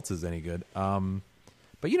Sixers if Fultz is any good.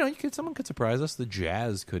 But someone could surprise us. The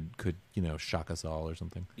Jazz could shock us all or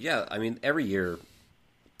something. Yeah, I mean every year,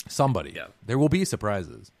 Somebody. Yeah. There will be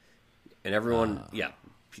surprises. and everyone, Yeah.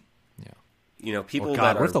 People Oh, that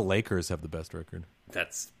God, are. what if the Lakers have the best record?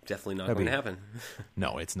 That's definitely not That'd going be- to happen.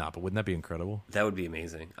 No, it's not. But wouldn't that be incredible? That would be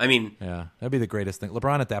amazing. I mean, Yeah, that'd be the greatest thing.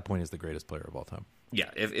 LeBron at that point is the greatest player of all time.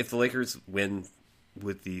 yeah, if the Lakers win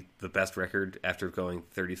with the best record after going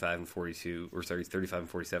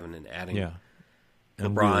 35-47 and adding Yeah,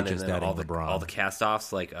 and LeBron really and just then adding all the LeBron. cast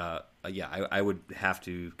offs, I would have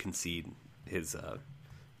to concede his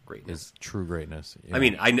greatness. is true greatness. I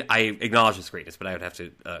mean, I acknowledge his greatness, but I would have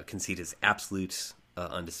to concede his absolute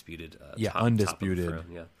undisputed. Undisputed. Top of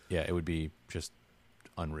the throne, Yeah, it would be just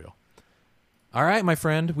unreal. All right, my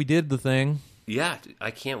friend, we did the thing. Yeah,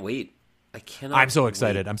 I can't wait. I cannot. I'm so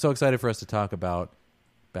excited. wait. I'm so excited for us to talk about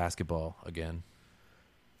basketball again.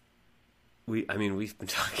 We've been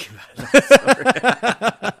talking about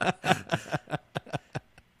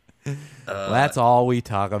it. That's all we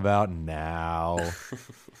talk about now.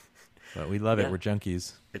 But we love it. Yeah. We're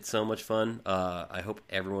junkies. It's so much fun. I hope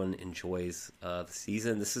everyone enjoys the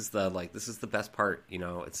season. This is the best part.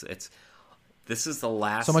 This is the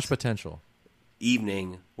last So much potential.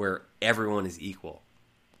 evening where everyone is equal.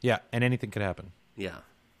 Yeah, and anything could happen. Yeah,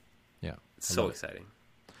 Yeah. it's I so love it. exciting.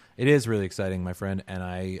 It is really exciting, my friend, and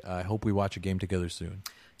I hope we watch a game together soon.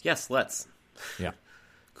 Yes, let's. Yeah.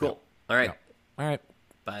 Cool. All right. Yeah. All right.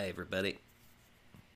 Bye, everybody.